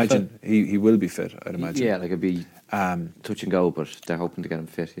 I'd imagine he will be fit, I'd imagine. Yeah, like it'd be touch and go, but they're hoping to get him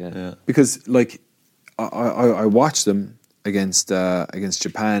fit, yeah. Because, like, I watched them against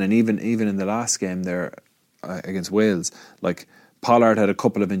Japan, and even in the last game there against Wales, like, Pollard had a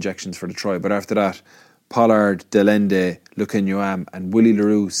couple of injections for the try, but after that, Pollard, Delende, Lukenyoam, and Willie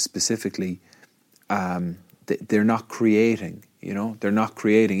Leroux specifically, they're not creating, you know? They're not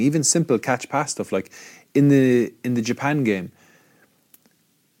creating. Even simple catch-pass stuff, like in the Japan game,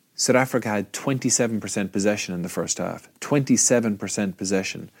 South Africa had 27% possession in the first half. 27%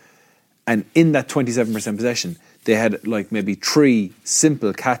 possession. And in that 27% possession, they had like maybe 3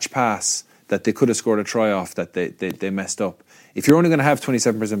 simple catch-pass that they could have scored a try off that they messed up. If you're only going to have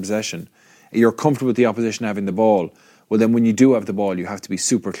 27% possession, you're comfortable with the opposition having the ball, well then when you do have the ball, you have to be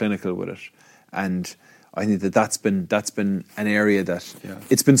super clinical with it. And I think that's been an area that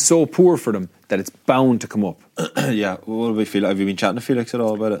it's been so poor for them that it's bound to come up. Yeah, what do we feel? Have you been chatting to Felix at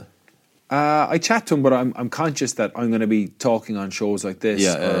all about it? I chat to him, but I'm conscious that I'm going to be talking on shows like this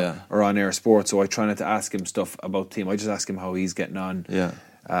or on Air Sports, so I try not to ask him stuff about the team. I just ask him how he's getting on.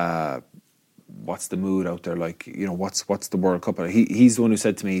 Yeah. What's the mood out there like? You know, what's the World Cup? He's the one who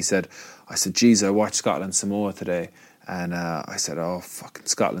said to me, I said, geez, I watched Scotland Samoa today, and I said, oh, fucking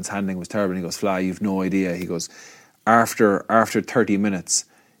Scotland's handling was terrible. And he goes, Fly, you've no idea. He goes, after 30 minutes,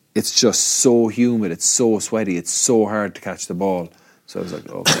 it's just so humid, it's so sweaty, it's so hard to catch the ball. So I was like,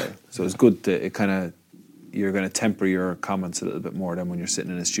 okay. So it's good to you're going to temper your comments a little bit more than when you're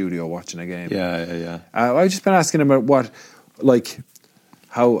sitting in a studio watching a game. Yeah. I've just been asking him about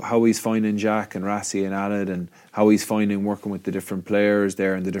how he's finding Jack and Rassi and Aled, and how he's finding working with the different players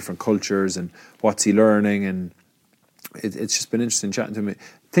there and the different cultures, and what's he learning. And it's just been interesting chatting to him.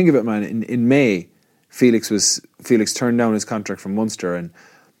 Think of it, man. In May, Felix turned down his contract from Munster,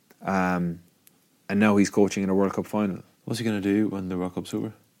 and now he's coaching in a World Cup final. What's he going to do when the World Cup's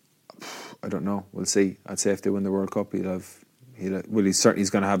over? I don't know. We'll see. I'd say if they win the World Cup, he's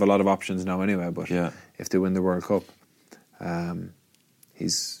going to have a lot of options now anyway. But if they win the World Cup,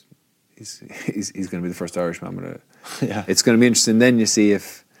 he's going to be the first Irishman. It's going to be interesting. Then you see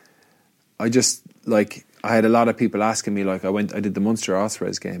if I had a lot of people asking me, like, I did the Munster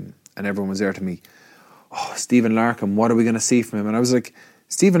Ospreys game, and everyone was there to me, oh, Stephen Larkham, what are we going to see from him? And I was like,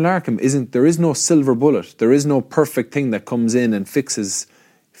 Stephen Larkham there is no silver bullet. There is no perfect thing that comes in and fixes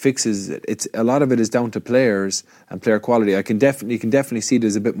it. It's a lot of it is down to players and player quality. You can definitely see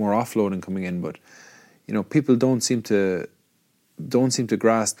there's a bit more offloading coming in, but you know, people don't seem to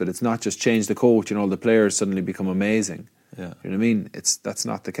grasp that it's not just change the coach and all the players suddenly become amazing. Yeah. You know what I mean? That's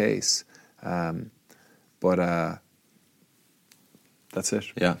not the case. But that's it.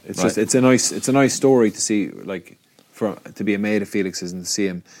 Yeah. It's a nice story to see, like, to be a mate of Felix's and to see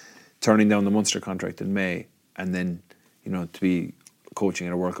him turning down the Munster contract in May, and then, you know, to be coaching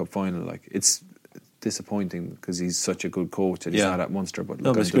in a World Cup final. Like, it's disappointing because he's such a good coach and he's not at Munster. But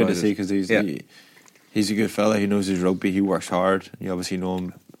no, but it's good to see because he's a good fella. He knows his rugby. He works hard. You obviously know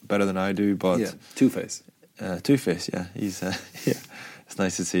him better than I do. But Two-Face. Two-Face. Yeah, he's It's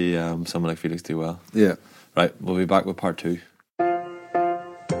nice to see someone like Felix do well. Yeah. Right, we'll be back with part 2.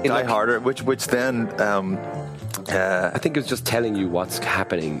 Die Harder, which then I think it's just telling you what's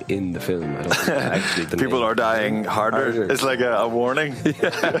happening in the film. I don't think actually the people name. are dying harder. It's like a warning.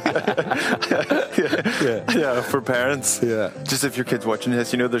 Yeah, for parents. Yeah. Just if your kid's watching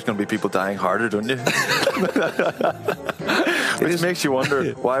this, you know there's going to be people dying harder, don't you? Which makes you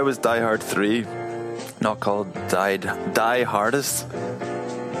wonder, why was Die Hard 3 not called Die Hardest?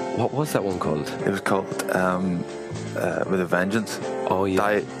 What was that one called? It was called With a Vengeance. Oh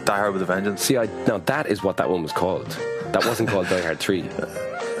yeah, Die Hard with a Vengeance. See, that is what that one was called. That wasn't called Die Hard 3.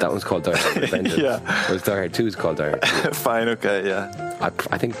 That one's called Die Hard with a Vengeance. Yeah. Whereas Die Hard 2 is called Die Hard 2. Fine, okay, yeah.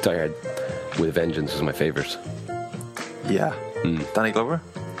 I think Die Hard with a Vengeance was my favourite. Yeah. Danny Glover?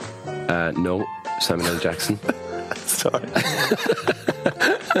 No, Samuel L. Jackson. Sorry.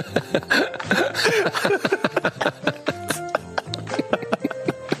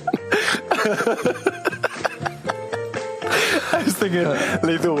 I was thinking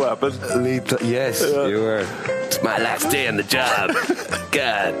Lethal Weapon. Yes, you were. It's my last day on the job.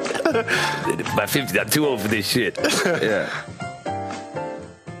 God. By 50, I'm too old for this shit. Yeah.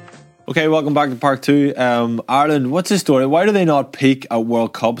 Okay, welcome back to part 2. Ireland, what's the story? Why do they not peak at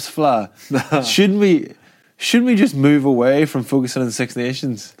World Cups, Fla? Shouldn't we just move away from focusing on the Six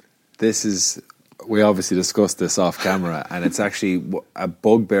Nations? We obviously discussed this off camera, and it's actually a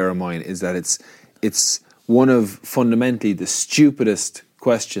bugbear of mine is that it's one of fundamentally the stupidest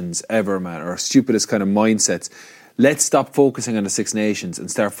questions ever, man, or stupidest kind of mindsets. Let's stop focusing on the Six Nations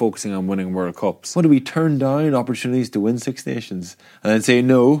and start focusing on winning World Cups. What do we turn down opportunities to win Six Nations and then say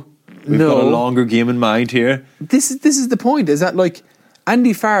no? We've got a longer game in mind here. This is the point. Is that like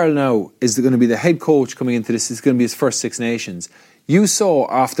Andy Farrell now is going to be the head coach coming into this? It's going to be his first Six Nations. You saw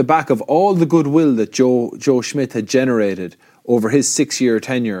off the back of all the goodwill that Joe Schmidt had generated over his 6-year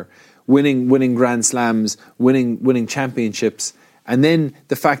tenure, winning Grand Slams, winning championships, and then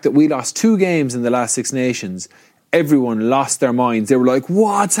the fact that we lost 2 games in the last Six Nations. Everyone lost their minds. They were like,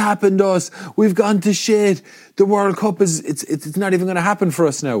 "What's happened to us? We've gone to shit. The World Cup it's not even going to happen for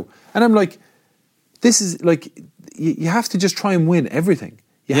us now." And I'm like, this is like, you have to just try and win everything.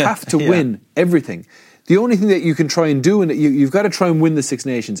 You have to win everything. The only thing that you can try and do, and you've got to try and win the Six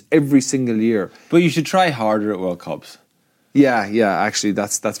Nations every single year. But you should try harder at World Cups. Yeah. Actually,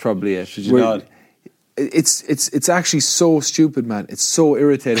 that's probably it. Should you not? It's actually so stupid, man. It's so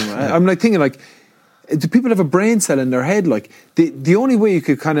irritating. I'm like thinking like, do people have a brain cell in their head? Like the only way you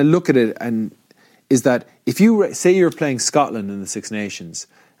could kind of look at it and is that if you say you're playing Scotland in the Six Nations,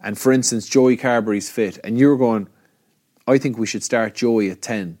 and for instance Joey Carberry's fit, and you're going, I think we should start Joey at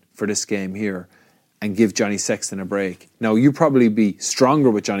 10 for this game here, and give Johnny Sexton a break. Now you probably be stronger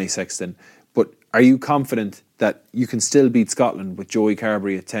with Johnny Sexton, but are you confident that you can still beat Scotland with Joey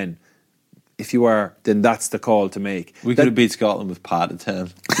Carberry at 10? If you are, then that's the call to make. We could have beat Scotland with Pat at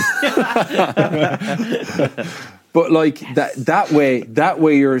 10. But like that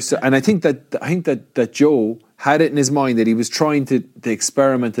way you're, and I think that Joe had it in his mind that he was trying to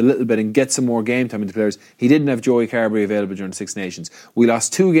experiment a little bit and get some more game time into players. He didn't have Joey Carberry available during the Six Nations. We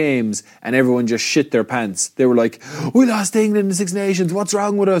lost 2 games and everyone just shit their pants. They were like, "We lost to England in the Six Nations. What's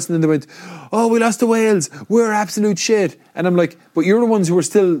wrong with us?" And then they went, "Oh, we lost to Wales. We're absolute shit." And I'm like, but you're the ones who'll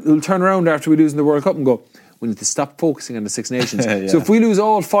turn around after we lose in the World Cup and go, we need to stop focusing on the Six Nations. Yeah. So if we lose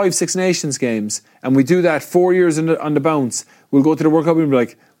all 5 Six Nations games and we do that 4 years on the bounce, we'll go to the World Cup and be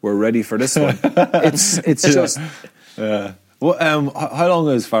like, we're ready for this one. It's just... Well, how long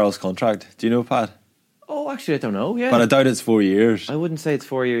is Farrell's contract? Do you know, Pat? Oh, actually, I don't know. Yeah, But I doubt it's 4 years. I wouldn't say it's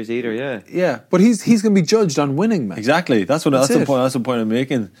 4 years either. Yeah, Yeah, but he's going to be judged on winning, man. Exactly. That's the it. point. That's the point I'm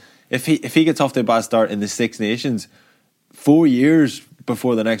making. If he gets off to a bad start in the Six Nations, 4 years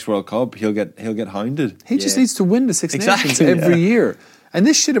before the next World Cup, he'll get hounded. He just needs to win the Six Nations every year. And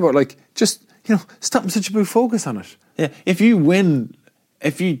this shit about like just stopping such a big focus on it. Yeah. If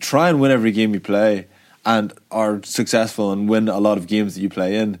you try and win every game you play and are successful and win a lot of games that you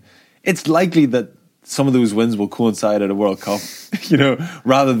play in, it's likely that some of those wins will coincide at a World Cup,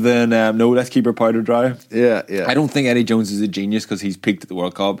 rather than, no, let's keep our powder dry. Yeah. I don't think Eddie Jones is a genius because he's peaked at the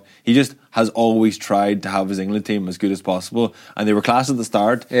World Cup. He just has always tried to have his England team as good as possible. And they were class at the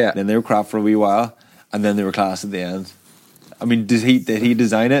start, then they were crap for a wee while, and then they were class at the end. I mean, did he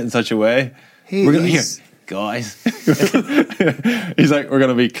design it in such a way? Here, guys. He's like, we're going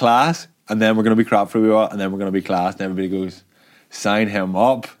to be class, and then we're going to be crap for a wee while, and then we're going to be class, and everybody goes, sign him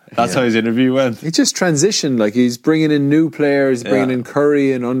up. That's how his interview went. He just transitioned. Like he's bringing in new players, bringing in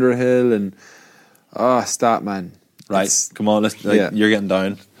Curry and Underhill, and stop, man. Right, come on, you're getting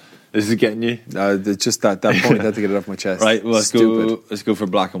down. This is getting you. Just that point. I had to get it off my chest. Right, well, let's go for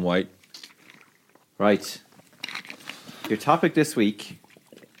black and white. right. Your topic this week,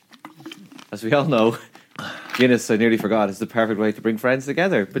 as we all know, Guinness, I nearly forgot, is the perfect way to bring friends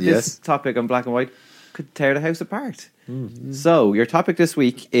together. But this topic on black and white could tear the house apart. Mm-hmm. So, your topic this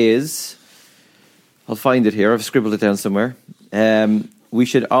week is... I'll find it here. I've scribbled it down somewhere. We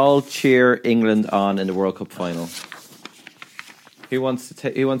should all cheer England on in the World Cup final. Who wants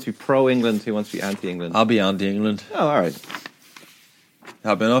to be pro-England? Who wants to be anti-England? I'll be anti-England. Oh, all right.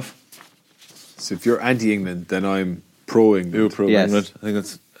 Happy enough? So if you're anti-England, then I'm pro-England. You're pro-England. Yes. I think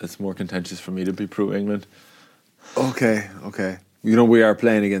it's more contentious for me to be pro-England. Okay. You know, we are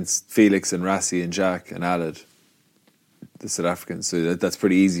playing against Felix and Rassi and Jack and Aled, the South Africans, so that's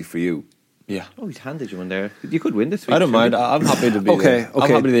pretty easy for you. Yeah. Oh, he's handed you one there. You could win this week. I don't mind. I'm happy to be Okay, there. I'm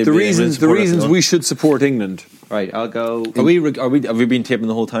happy to be The there. reasons we should support England. Right, I'll go. Have we been taping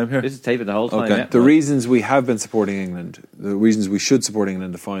the whole time here? This is taping the whole time. Okay. Yeah. The reasons we have been supporting England, the reasons we should support England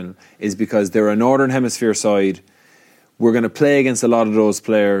in the final, is because they're a Northern Hemisphere side. We're going to play against a lot of those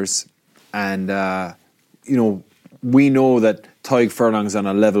players, and we know that Tyg Furlong's on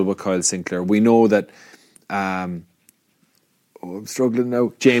a level with Kyle Sinclair. We know that. I'm struggling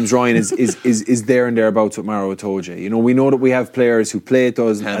now. James Ryan is there and thereabouts with Maro Itoje. You know, we know that we have players who play at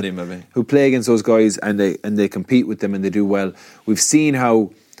those who play against those guys, and they compete with them and they do well. We've seen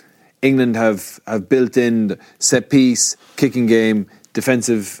how England have built in the set piece, kicking game, a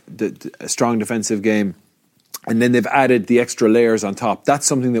strong defensive game, and then they've added the extra layers on top. That's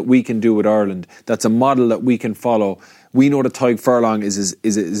something that we can do with Ireland. That's a model that we can follow. We know that Tyg Furlong is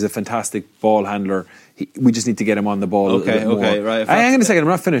a fantastic ball handler. We just need to get him on the ball. Okay, right. Hang on a second. I'm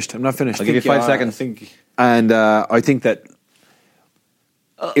not finished. I'll give you 5 seconds. And I think that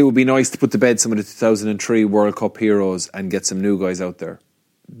it would be nice to put to bed some of the 2003 World Cup heroes and get some new guys out there.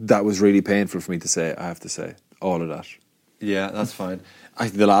 That was really painful for me to say, I have to say. All of that. Yeah, that's fine. I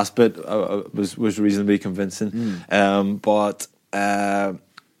think the last bit was reasonably convincing.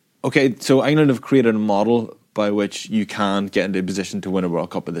 Okay, so England have created a model by which you can get into a position to win a World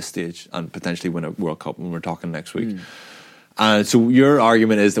Cup at this stage and potentially win a World Cup when we're talking next week. And so your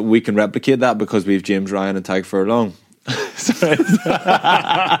argument is that we can replicate that because we have James Ryan and Tyg Furlong. Sorry.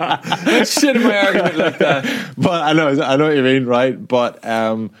 Shit in my argument like that. But I know what you mean, right? But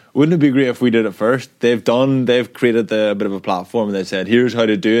wouldn't it be great if we did it first? They've created a bit of a platform and they said, here's how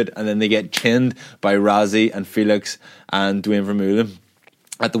to do it, and then they get chinned by Razzie and Felix and Dwayne Vermeulen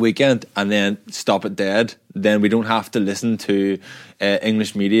at the weekend, and then stop it dead. Then we don't have to listen to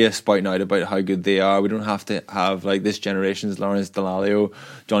English media spouting out about how good they are. We don't have to have like this generation's Lawrence Dallaglio,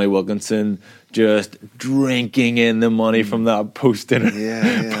 Johnny Wilkinson just drinking in the money from that post-dinner,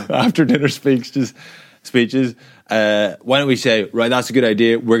 after dinner speeches. Why don't we say, right, that's a good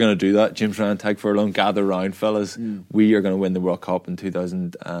idea. We're going to do that. James Ryan, Tyg Furlong, gather round, fellas. We are going to win the World Cup in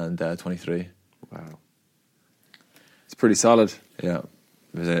 2023. Wow, it's pretty solid. Yeah.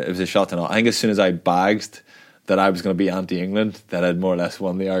 It was a shot to know. I think as soon as I bagged that I was going to be anti-England, that I'd more or less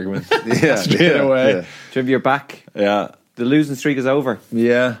won the argument. Straight away. Yeah. Jim, you're back. Yeah. The losing streak is over.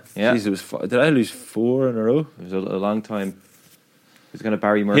 Yeah. Yeah. Jeez, it was did I lose 4 in a row? It was a long time. It was going to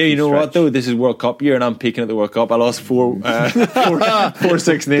Barry Murphy. Hey, you know stretch. what though? This is World Cup year, and I'm peaking at the World Cup. I lost 4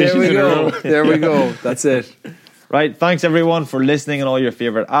 Six Nations in a row. There we go. That's it. Right. Thanks everyone for listening on all your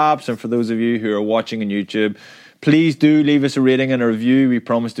favourite apps, and for those of you who are watching on YouTube, please do leave us a rating and a review. We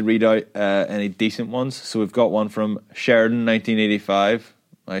promise to read out any decent ones. So we've got one from Sheridan, 1985.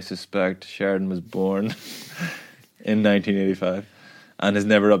 I suspect Sheridan was born in 1985 and has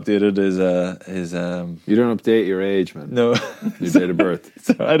never updated his You don't update your age, man. no. Your date of birth.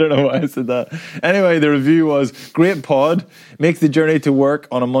 So I don't know why I said that. Anyway, the review was, great pod, makes the journey to work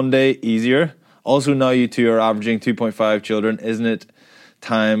on a Monday easier. Also, now you two are averaging 2.5 children. Isn't it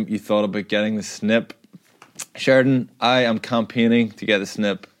time you thought about getting the snip? Sheridan, I am campaigning to get the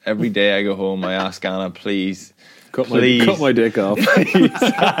snip. Every day I go home, I ask Anna, please Cut my dick off.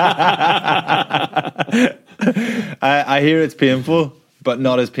 I hear it's painful, but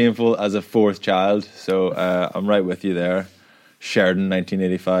not as painful as a 4th child. So I'm right with you there. Sheridan,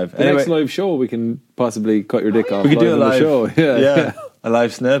 1985. The next live show, we can possibly cut your dick off. We can do a on live show. Yeah. A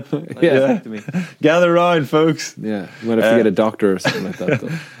live snip. Yeah. Gather round, folks. Yeah. We might have to get a doctor or something like that,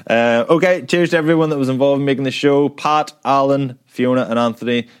 though. Okay, cheers to everyone that was involved in making the show. Pat, Alan, Fiona and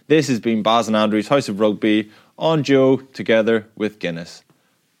Anthony. This has been Baz and Andrew's House of Rugby on Joe, together with Guinness.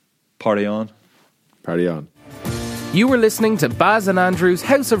 Party on. Party on. You were listening to Baz and Andrew's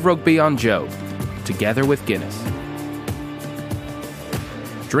House of Rugby on Joe, together with Guinness.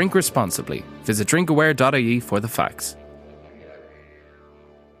 Drink responsibly. Visit drinkaware.ie for the facts.